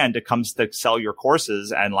a plan to sell your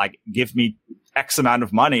courses and like give me X amount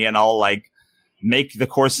of money and I'll like make the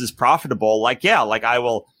courses profitable. Like, yeah, like I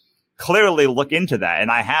will clearly look into that.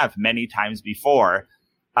 And I have many times before.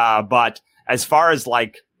 But as far as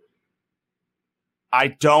like, I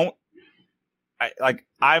deal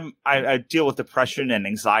with depression and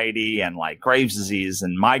anxiety and like Graves' disease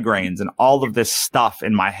and migraines and all of this stuff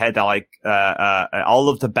in my head. All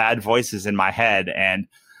of the bad voices in my head, and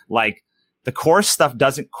like the course stuff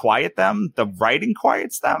doesn't quiet them. The writing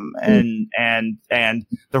quiets them. And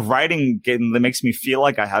the writing makes me feel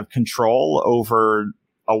like I have control over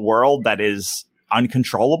a world that is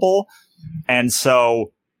uncontrollable. And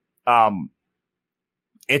so,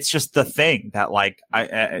 it's just the thing that like,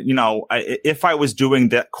 if I was doing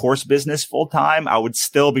the course business full time, I would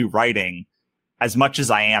still be writing as much as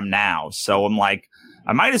I am now. So I'm like,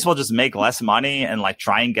 I might as well just make less money and like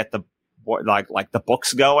try and get the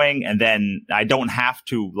books going. And then I don't have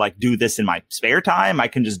to like do this in my spare time. I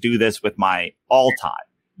can just do this with my all time.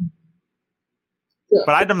 Yeah.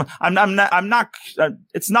 But I'm not,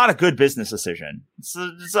 it's not a good business decision.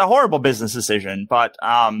 It's a horrible business decision, but,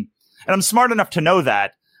 and I'm smart enough to know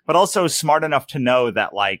that, but also smart enough to know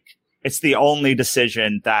that like, it's the only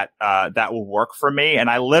decision that will work for me. And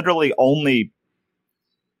I literally only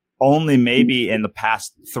maybe in the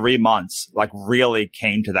past 3 months, like really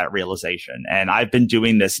came to that realization. And I've been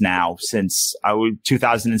doing this now since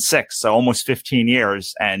 2006. So almost 15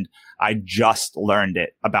 years. And I just learned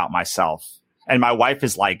it about myself. And my wife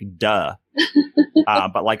is like, duh.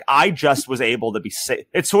 But like, I just was able to be safe.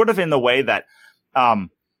 It's sort of in the way that,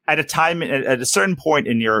 at a certain point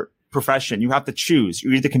in your profession, you have to choose.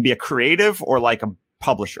 You either can be a creative or like a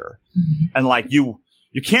publisher. And like you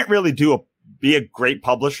can't really be a great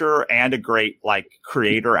publisher and a great like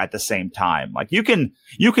creator at the same time. Like you can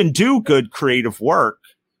do good creative work,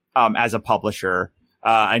 as a publisher,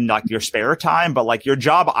 and like your spare time, but like your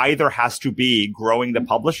job either has to be growing the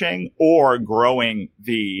publishing or growing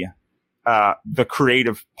the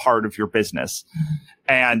creative part of your business.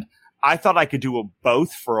 And I thought I could do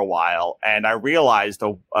both for a while. And I realized,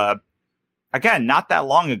 again, not that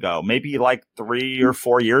long ago, maybe like 3 or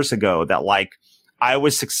 4 years ago, that like I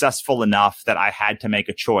was successful enough that I had to make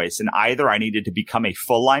a choice. And either I needed to become a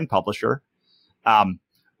full line publisher,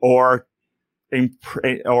 or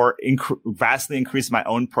vastly increase my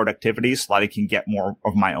own productivity so that I can get more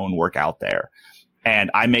of my own work out there. And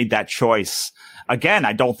I made that choice. Again,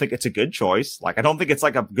 I don't think it's a good choice. Like, I don't think it's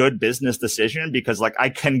like a good business decision, because like I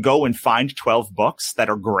can go and find 12 books that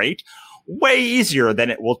are great way easier than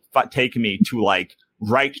it will take me to like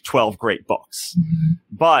write 12 great books.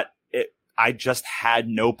 But I just had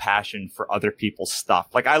no passion for other people's stuff.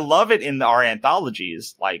 Like, I love it in our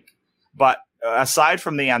anthologies, like, but aside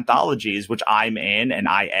from the anthologies, which I'm in and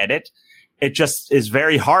I edit, it just is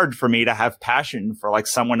very hard for me to have passion for like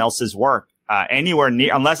someone else's work, anywhere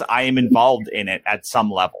near, unless I am involved in it at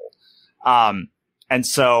some level. And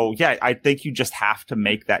so, yeah, I think you just have to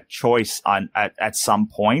make that choice at some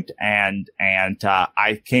point. And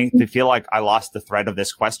I feel like I lost the thread of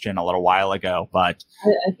this question a little while ago, but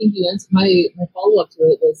I think you answered my follow up to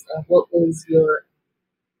it was, what was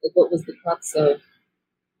the crux of,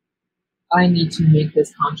 I need to make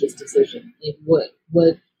this conscious decision? Like,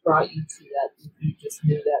 what brought you to that? You just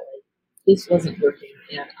knew that like this wasn't working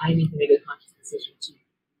and I need to make a conscious decision too.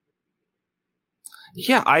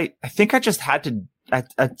 Yeah, I think I just had to,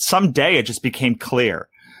 at some day it just became clear.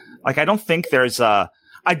 Like, I don't think there's I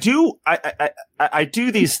do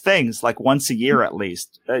these things like once a year at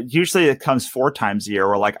least. Usually it comes 4 times a year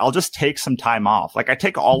where like I'll just take some time off. Like, I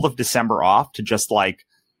take all of December off to just like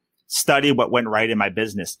study what went right in my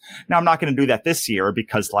business. Now, I'm not going to do that this year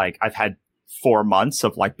because like I've had 4 months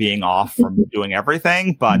of like being off from doing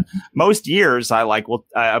everything. But most years I like will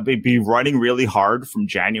be running really hard from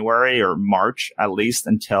January or March at least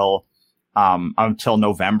until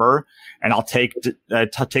November, and I'll take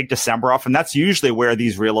December off. And that's usually where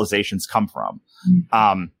these realizations come from.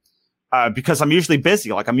 Because I'm usually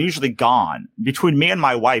busy. Like, I'm usually gone. Between me and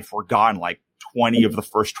my wife, we're gone like 20 of the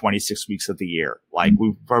first 26 weeks of the year. Like,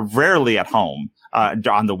 we're rarely at home,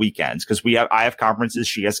 on the weekends, because I have conferences.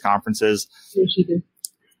 She has conferences. What does she do?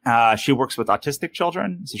 She works with autistic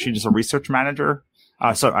children. So she's a research manager.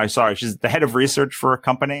 She's the head of research for a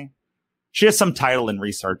company. She has some title in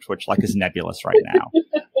research, which like is nebulous right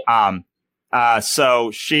now.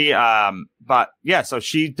 So she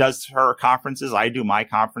does her conferences. I do my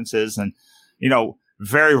conferences, and, you know,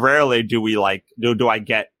 very rarely do I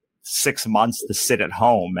get 6 months to sit at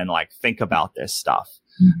home and like think about this stuff.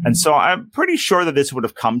 Mm-hmm. And so I'm pretty sure that this would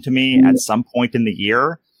have come to me at some point in the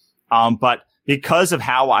year. But because of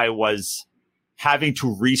how I was having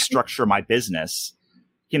to restructure my business,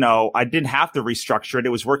 you know, I didn't have to restructure it. It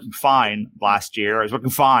was working fine last year.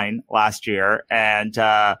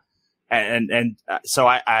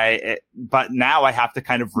 But now I have to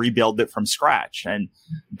kind of rebuild it from scratch. And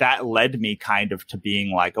that led me kind of to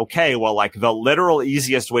being like, okay, well, like the literal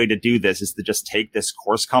easiest way to do this is to just take this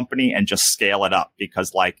course company and just scale it up,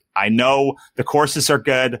 because like I know the courses are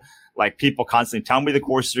good. Like, people constantly tell me the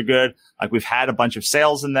courses are good. Like, we've had a bunch of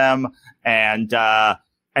sales in them, and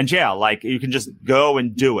yeah, like you can just go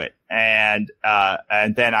and do it. And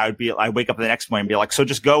then I wake up the next morning and be like, so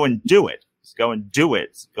just go and do it. Just go and do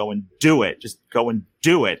it. Just go and do it. Just go and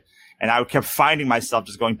do it. And I kept finding myself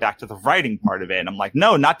just going back to the writing part of it. And I'm like,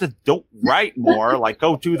 no, don't write more. Like,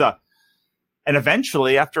 go do and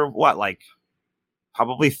eventually after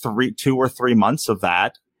probably 2 or 3 months of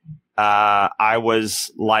that, I was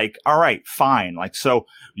like, all right, fine. Like, so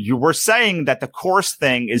you were saying that the course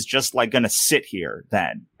thing is just like going to sit here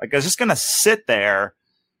then. Like, it's just going to sit there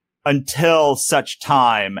until such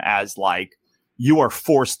time as like you are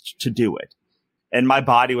forced to do it. And my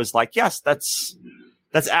body was like, yes, that's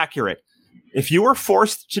accurate. If you are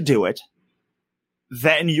forced to do it,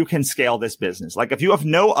 then you can scale this business. Like, if you have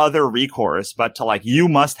no other recourse but to like, you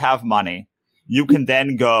must have money, you can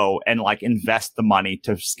then go and like invest the money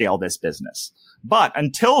to scale this business. But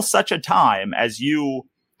until such a time as you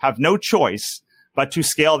have no choice but to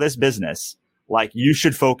scale this business, like, you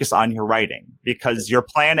should focus on your writing, because your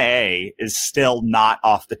plan A is still not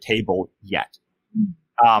off the table yet.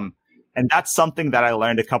 And that's something that I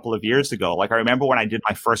learned a couple of years ago. Like, I remember when I did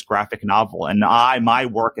my first graphic novel, and my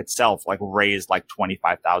work itself like raised like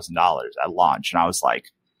 $25,000 at launch. And I was like,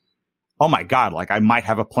 oh my God, like I might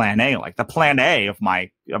have a plan A, like the plan A of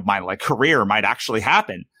my like career might actually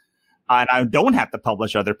happen. And I don't have to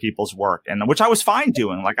publish other people's work, and which I was fine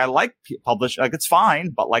doing. Like I like publish, like it's fine,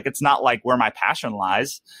 but like it's not like where my passion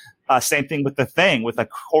lies. Same thing with the thing, with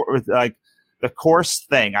like the course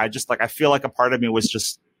thing. I just like, I feel like a part of me was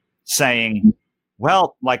just saying,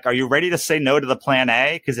 well, like, are you ready to say no to the plan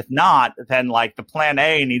A? Because if not, then like the plan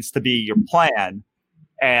A needs to be your plan,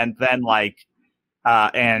 and then like,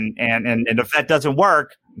 and if that doesn't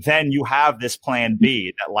work, then you have this plan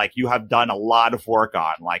B that like you have done a lot of work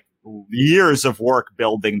on, like years of work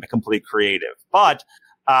building the complete creative. But,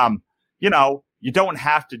 you know, you don't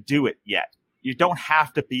have to do it yet. You don't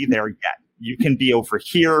have to be there yet. You can be over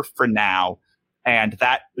here for now. And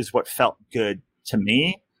that is what felt good to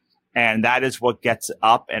me. And that is what gets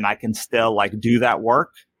up, and I can still like do that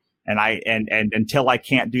work. And and until I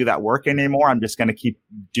can't do that work anymore, I'm just going to keep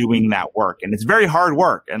doing that work. And it's very hard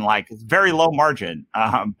work, and like it's very low margin.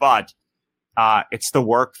 But it's the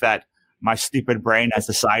work that my stupid brain has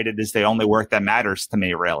decided is the only work that matters to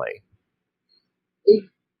me, really.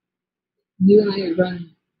 You and I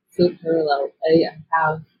run so parallel. I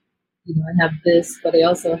have this, but I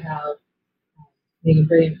also have Megan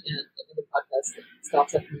Brame and another podcast that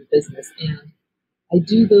Stops Up in the Business. And I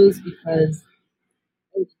do those because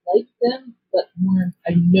I like them, but more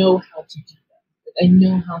I know how to do them. Like I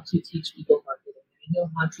know how to teach people marketing. I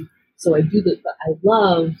know how to, so I do that. But I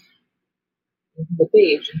love the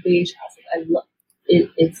Beige, and Beige has it. I love it.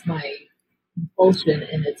 It's my compulsion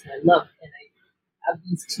and it's my love. And I have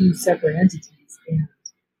these two separate entities, and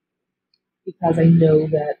because I know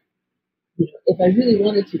that if I really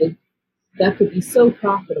wanted to, that could be so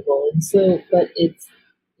profitable, and so, but it's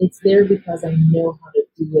there because I know how to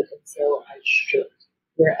do it, and so I should.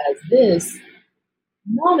 Whereas this,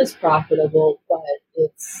 not as profitable, but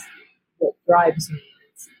it's what drives me.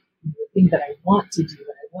 It's the thing that I want to do, and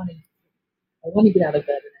I want to get out of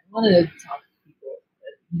bed, and I want to talk to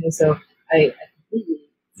people. So I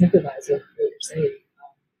completely sympathize with what you're saying.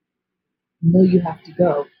 You have to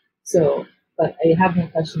go. So, but I have more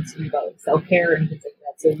questions for you about self-care and things like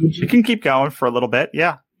that. So would you? You can keep going for a little bit.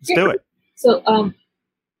 Yeah, let's do it. So,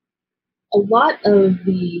 a lot of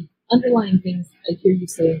the underlying things I hear you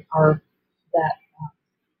saying are that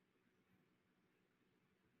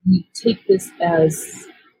you take this as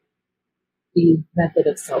the method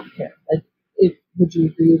of self-care. Like, would you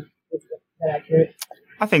agree with that accurate?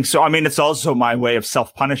 I think so. I mean, it's also my way of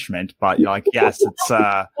self-punishment, but like, yes, it's,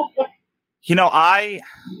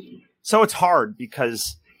 so it's hard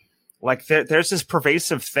because like there's this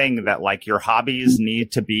pervasive thing that like your hobbies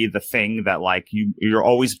need to be the thing that like you're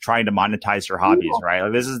always trying to monetize your hobbies, right?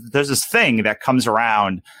 Like there's this thing that comes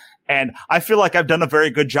around, and I feel like I've done a very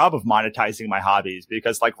good job of monetizing my hobbies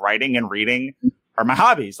because like writing and reading are my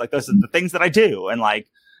hobbies. Like those are the things that I do. And like,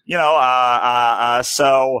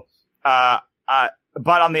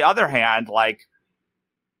 but on the other hand, like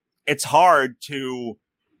it's hard to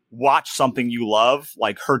watch something you love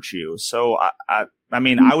like hurt you. So I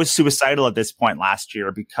mean, I was suicidal at this point last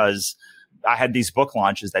year because I had these book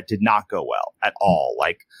launches that did not go well at all.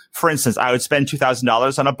 Like, for instance, I would spend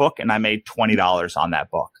 $2,000 on a book and I made $20 on that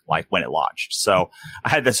book, like when it launched. So I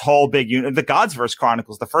had this whole big unit. The Godsverse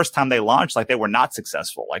Chronicles, the first time they launched, like they were not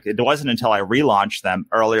successful. Like it wasn't until I relaunched them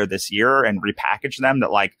earlier this year and repackaged them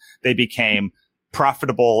that like they became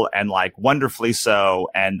profitable and like wonderfully so.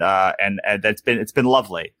 And it's been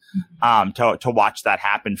lovely, to watch that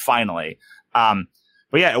happen finally.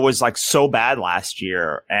 But yeah, it was like so bad last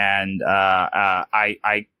year, and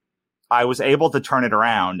I was able to turn it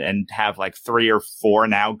around and have like 3 or 4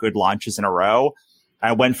 now good launches in a row.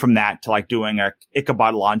 I went from that to like doing a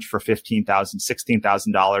Ichabod launch for $15,000,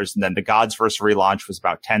 $16,000, and then the Godsverse relaunch was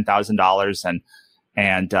about $10,000,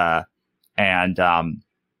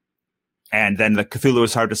 and then the Cthulhu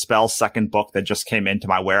is Hard to Spell second book that just came into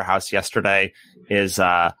my warehouse yesterday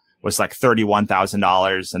was like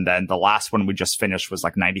 $31,000. And then the last one we just finished was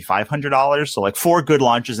like $9,500. So like 4 good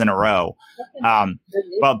launches in a row.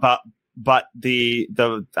 But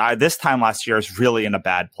this time last year is really in a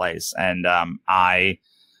bad place. And, I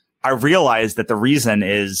realized that the reason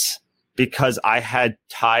is because I had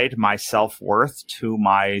tied my self-worth to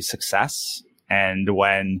my success. And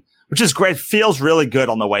which is great, feels really good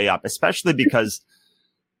on the way up, especially because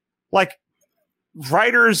like,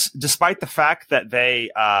 writers, despite the fact that they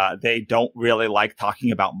don't really like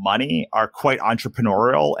talking about money, are quite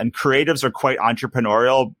entrepreneurial, and creatives are quite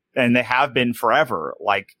entrepreneurial, and they have been forever.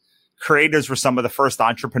 Like creators were some of the first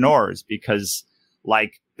entrepreneurs because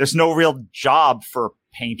like there's no real job for a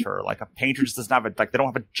painter. Like a painter just doesn't have they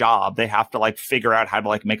don't have a job. They have to like figure out how to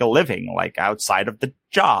like make a living like outside of the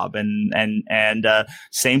job. And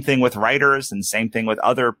same thing with writers and same thing with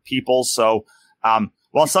other people. So,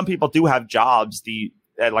 while some people do have jobs,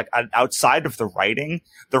 outside of the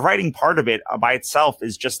writing part of it by itself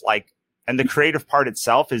is just like, and the creative part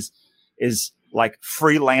itself is like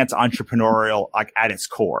freelance entrepreneurial, like at its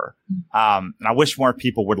core. And I wish more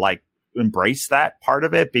people would like embrace that part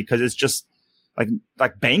of it, because it's just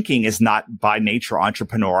like banking is not by nature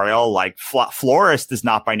entrepreneurial. Like florist is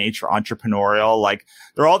not by nature entrepreneurial. Like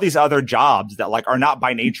there are all these other jobs that like are not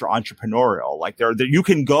by nature entrepreneurial. Like you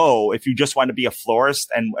can go if you just want to be a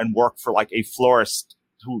florist and work for like a florist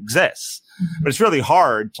who exists, but it's really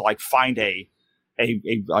hard to like find a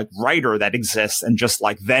like writer that exists and just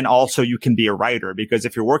like then also you can be a writer, because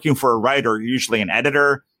if you're working for a writer, you're usually an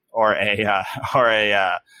editor or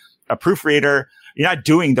a proofreader. You're not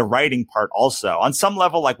doing the writing part also. On some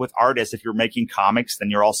level, like with artists, if you're making comics, then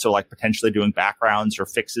you're also like potentially doing backgrounds or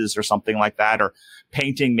fixes or something like that. Or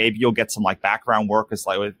painting, maybe you'll get some like background work as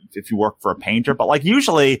like if you work for a painter. But like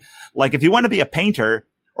usually, like if you want to be a painter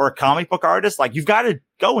or a comic book artist, like you've got to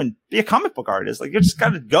go and be a comic book artist. Like you just got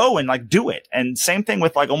to go and like do it. And same thing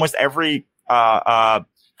with like almost every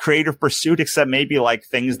creative pursuit, except maybe like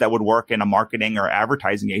things that would work in a marketing or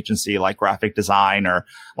advertising agency, like graphic design or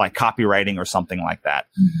like copywriting or something like that.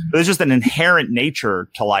 Mm-hmm. There's just an inherent nature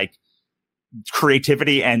to like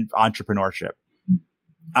creativity and entrepreneurship.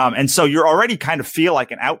 And so you're already kind of feel like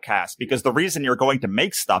an outcast, because the reason you're going to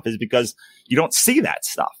make stuff is because you don't see that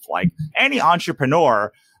stuff. Like any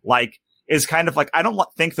entrepreneur, like is kind of like, I don't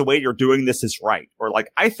think the way you're doing this is right. Or like,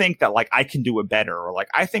 I think that like I can do it better. Or like,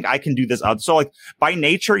 I think I can do this. So like by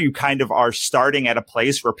nature, you kind of are starting at a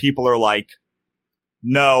place where people are like,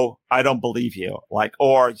 no, I don't believe you. Like,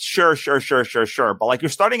 or sure. But like you're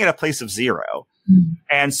starting at a place of zero. Mm-hmm.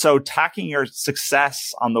 And so tacking your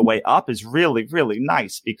success on the way up is really, really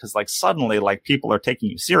nice, because like suddenly like people are taking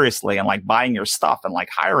you seriously and like buying your stuff and like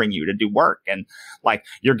hiring you to do work, and like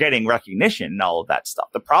you're getting recognition and all of that stuff.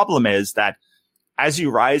 The problem is that as you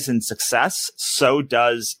rise in success, so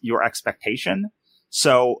does your expectation.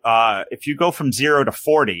 So, if you go from 0 to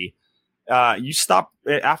 40, you stop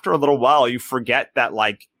after a little while, you forget that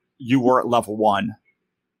like you were at level 1.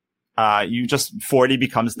 You just 40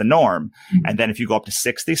 becomes the norm. And then if you go up to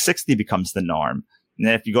 60, 60 becomes the norm. And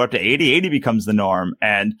then if you go up to 80, 80 becomes the norm.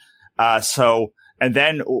 And,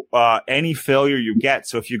 then any failure you get.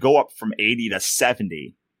 So if you go up from 80 to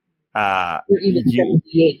 70, or even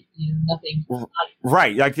 78, nothing.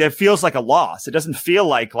 Right. Like it feels like a loss. It doesn't feel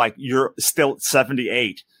like you're still at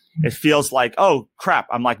 78. It feels like, oh crap,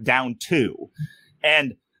 I'm like down 2.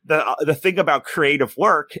 And the thing about creative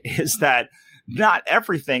work is that not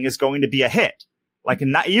everything is going to be a hit. Like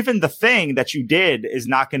not even the thing that you did is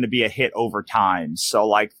not going to be a hit over time. So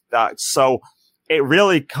like, so it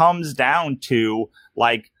really comes down to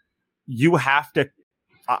like, you have to,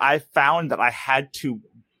 I found that I had to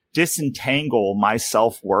disentangle my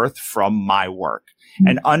self-worth from my work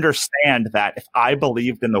and understand that if I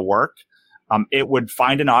believed in the work, it would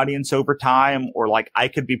find an audience over time, or like I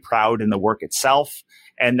could be proud in the work itself.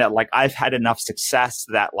 And that like I've had enough success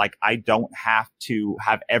that like I don't have to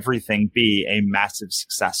have everything be a massive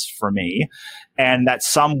success for me. And that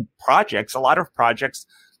some projects, a lot of projects,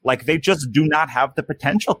 like they just do not have the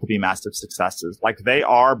potential to be massive successes. Like they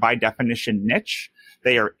are by definition niche.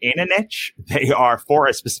 They are in a niche. They are for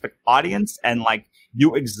a specific audience. And like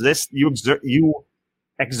you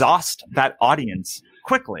exhaust that audience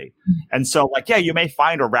quickly. And so like, yeah, you may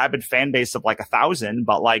find a rabid fan base of like 1,000,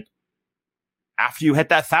 but like, after you hit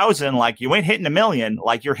that 1,000, like you ain't hitting 1 million,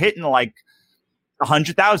 like you're hitting like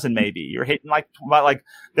 100,000 maybe. You're hitting like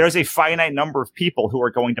there's a finite number of people who are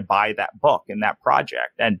going to buy that book and that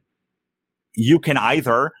project. And you can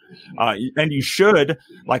either, and you should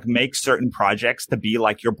like make certain projects to be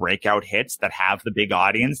like your breakout hits that have the big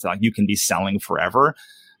audience, like you can be selling forever,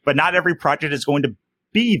 but not every project is going to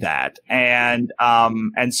be that. And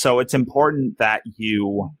so it's important that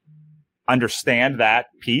you understand that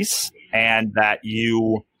piece and that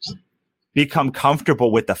you become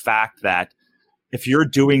comfortable with the fact that if you're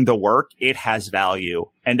doing the work, it has value.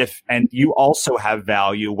 And you also have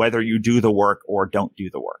value, whether you do the work or don't do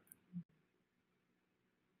the work.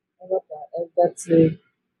 I love that. And that's a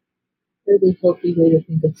really healthy way to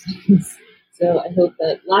think of things. So I hope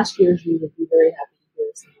that last year's you would be very happy to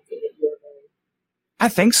hear something that you are very. I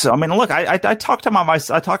think so. I mean, look, I talk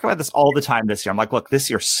about this all the time this year. I'm like, look, this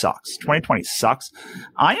year sucks. 2020 sucks.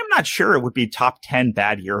 I am not sure it would be top 10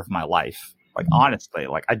 bad year of my life. Like, honestly,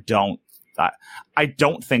 like I don't I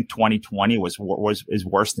don't think 2020 is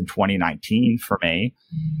worse than 2019 for me.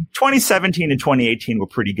 2017 and 2018 were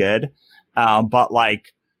pretty good. But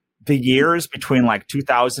like the years between like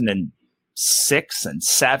 2006 and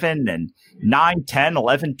 7 and 9, 10,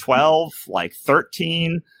 11, 12, like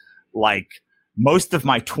 13, like most of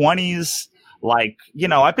my 20s, like, you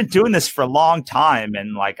know, I've been doing this for a long time,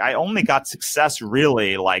 and like I only got success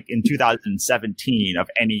really like in 2017 of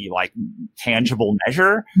any like tangible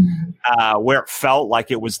measure, where it felt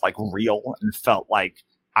like it was like real and felt like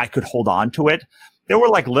I could hold on to it. There were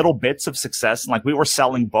like little bits of success, and like we were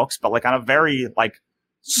selling books, but like on a very like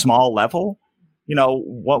small level. You know,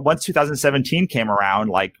 once 2017 came around,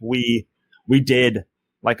 like we did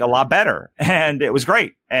like a lot better, and it was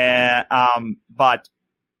great. And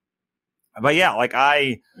but yeah, like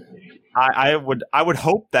I would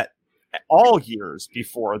hope that all years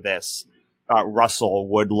before this, Russell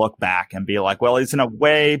would look back and be like, well, he's in a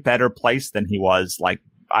way better place than he was like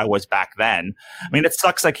I was back then. I mean, it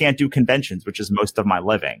sucks I can't do conventions, which is most of my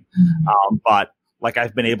living. But like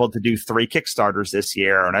I've been able to do 3 Kickstarters this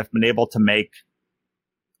year, and I've been able to make,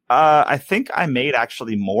 I think I made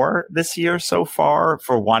actually more this year so far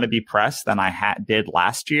for Wannabe Press than I did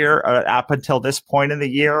last year up until this point in the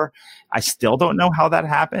year. I still don't know how that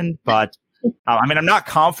happened, but I mean, I'm not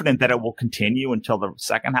confident that it will continue until the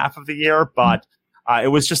second half of the year, but it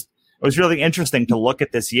was really interesting to look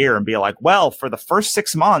at this year and be like, well, for the first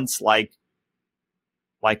 6 months, like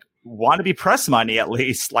Wannabe Press money, at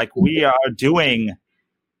least, like we are doing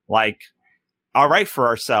like all right for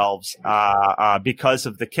ourselves, because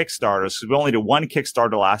of the Kickstarters. We only did 1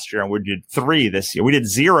 Kickstarter last year, and we did 3 this year. We did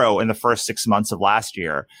 0 in the first 6 months of last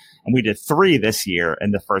year, and we did 3 this year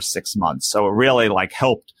in the first 6 months. So it really like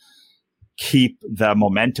helped keep the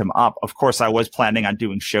momentum up. Of course, I was planning on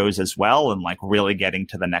doing shows as well and like really getting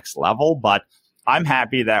to the next level, but I'm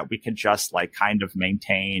happy that we can just like kind of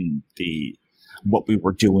maintain what we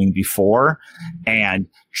were doing before, and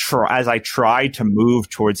as I try to move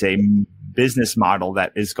towards a business model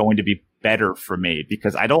that is going to be better for me,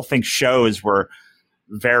 because I don't think shows were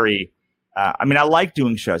very, I mean, I like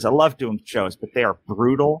doing shows. I love doing shows, but they are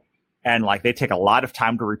brutal, and like they take a lot of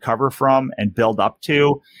time to recover from and build up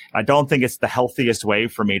to. I don't think it's the healthiest way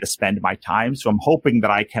for me to spend my time. So I'm hoping that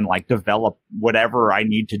I can like develop whatever I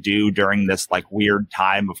need to do during this like weird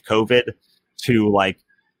time of COVID to like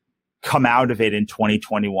come out of it in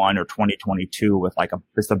 2021 or 2022 with like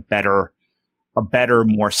just a better,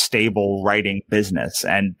 more stable writing business.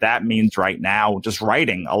 And that means right now just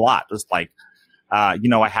writing a lot. Just like, you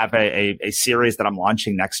know, I have a series that I'm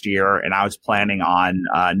launching next year, and I was planning on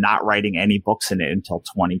not writing any books in it until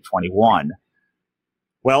 2021.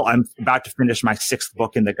 Well, I'm about to finish my 6th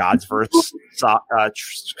book in the Godsverse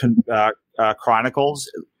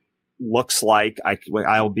Chronicles. Looks like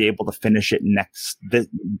I'll be able to finish it next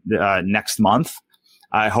month.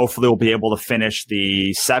 I hopefully will be able to finish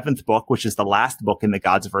the 7th book, which is the last book in the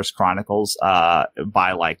Godsverse Chronicles,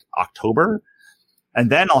 by like October. And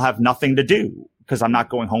then I'll have nothing to do because I'm not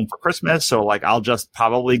going home for Christmas. So like I'll just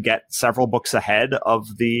probably get several books ahead of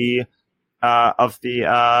it's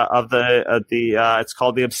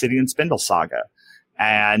called the Obsidian Spindle Saga.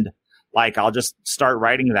 And like, I'll just start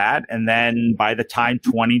writing that. And then by the time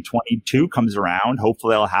 2022 comes around,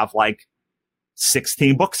 hopefully I'll have like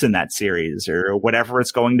 16 books in that series or whatever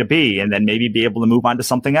it's going to be. And then maybe be able to move on to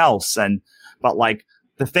something else. But like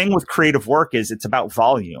the thing with creative work is it's about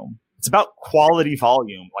volume. It's about quality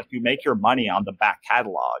volume. Like you make your money on the back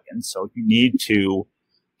catalog. And so you need to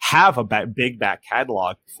have a big back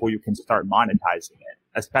catalog before you can start monetizing it,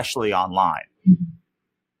 especially online.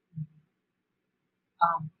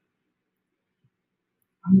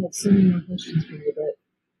 I have so many more questions for you, but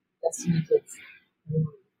Destiny takes a long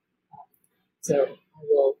time. So I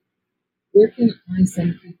will. Where can I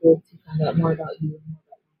send people to find out more about you and more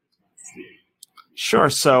about Wannabe? Sure.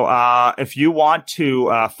 So if you want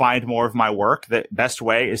to find more of my work, the best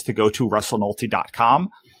way is to go to russellnolte.com.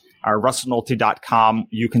 RussellNolte.com,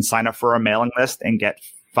 you can sign up for a mailing list and get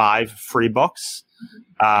 5 free books.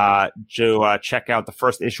 Check out the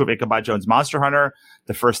first issue of Ichabod Jones Monster Hunter,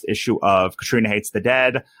 the first issue of Katrina Hates the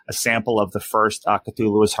Dead, a sample of the first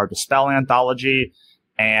Cthulhu is Hard to Spell anthology,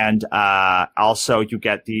 and also you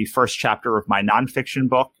get the first chapter of my nonfiction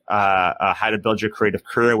book, How to Build Your Creative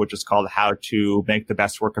Career, which is called How to Make the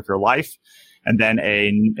Best Work of Your Life, and then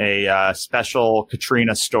a special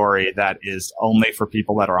Katrina story that is only for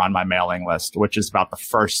people that are on my mailing list, which is about the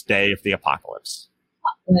first day of the apocalypse.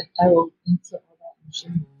 And I will link to all that in the show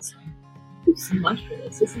notes. Thank you so much for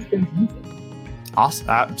this. This has been amazing. Awesome.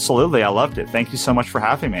 Absolutely. I loved it. Thank you so much for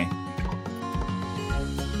having me.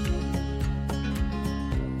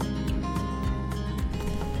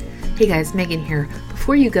 Hey guys, Megan here.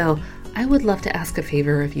 Before you go, I would love to ask a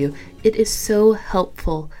favor of you. It is so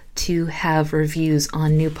helpful to have reviews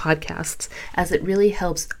on new podcasts, as it really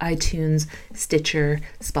helps iTunes, Stitcher,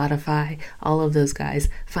 Spotify, all of those guys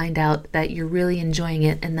find out that you're really enjoying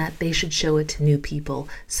it and that they should show it to new people.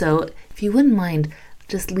 So if you wouldn't mind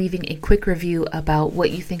just leaving a quick review about what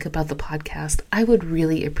you think about the podcast, I would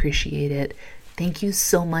really appreciate it. Thank you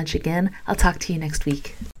so much again. I'll talk to you next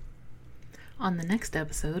week. On the next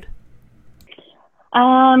episode.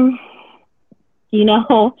 I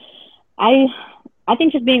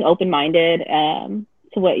think just being open-minded to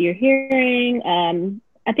what you're hearing.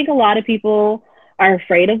 I think a lot of people are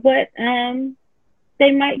afraid of what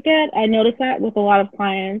they might get. I notice that with a lot of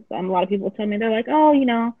clients. A lot of people tell me, they're like, oh,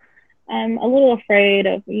 I'm a little afraid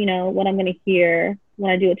of, what I'm going to hear when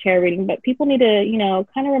I do a tarot reading. But people need to,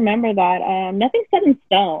 kind of remember that nothing's set in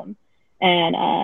stone. And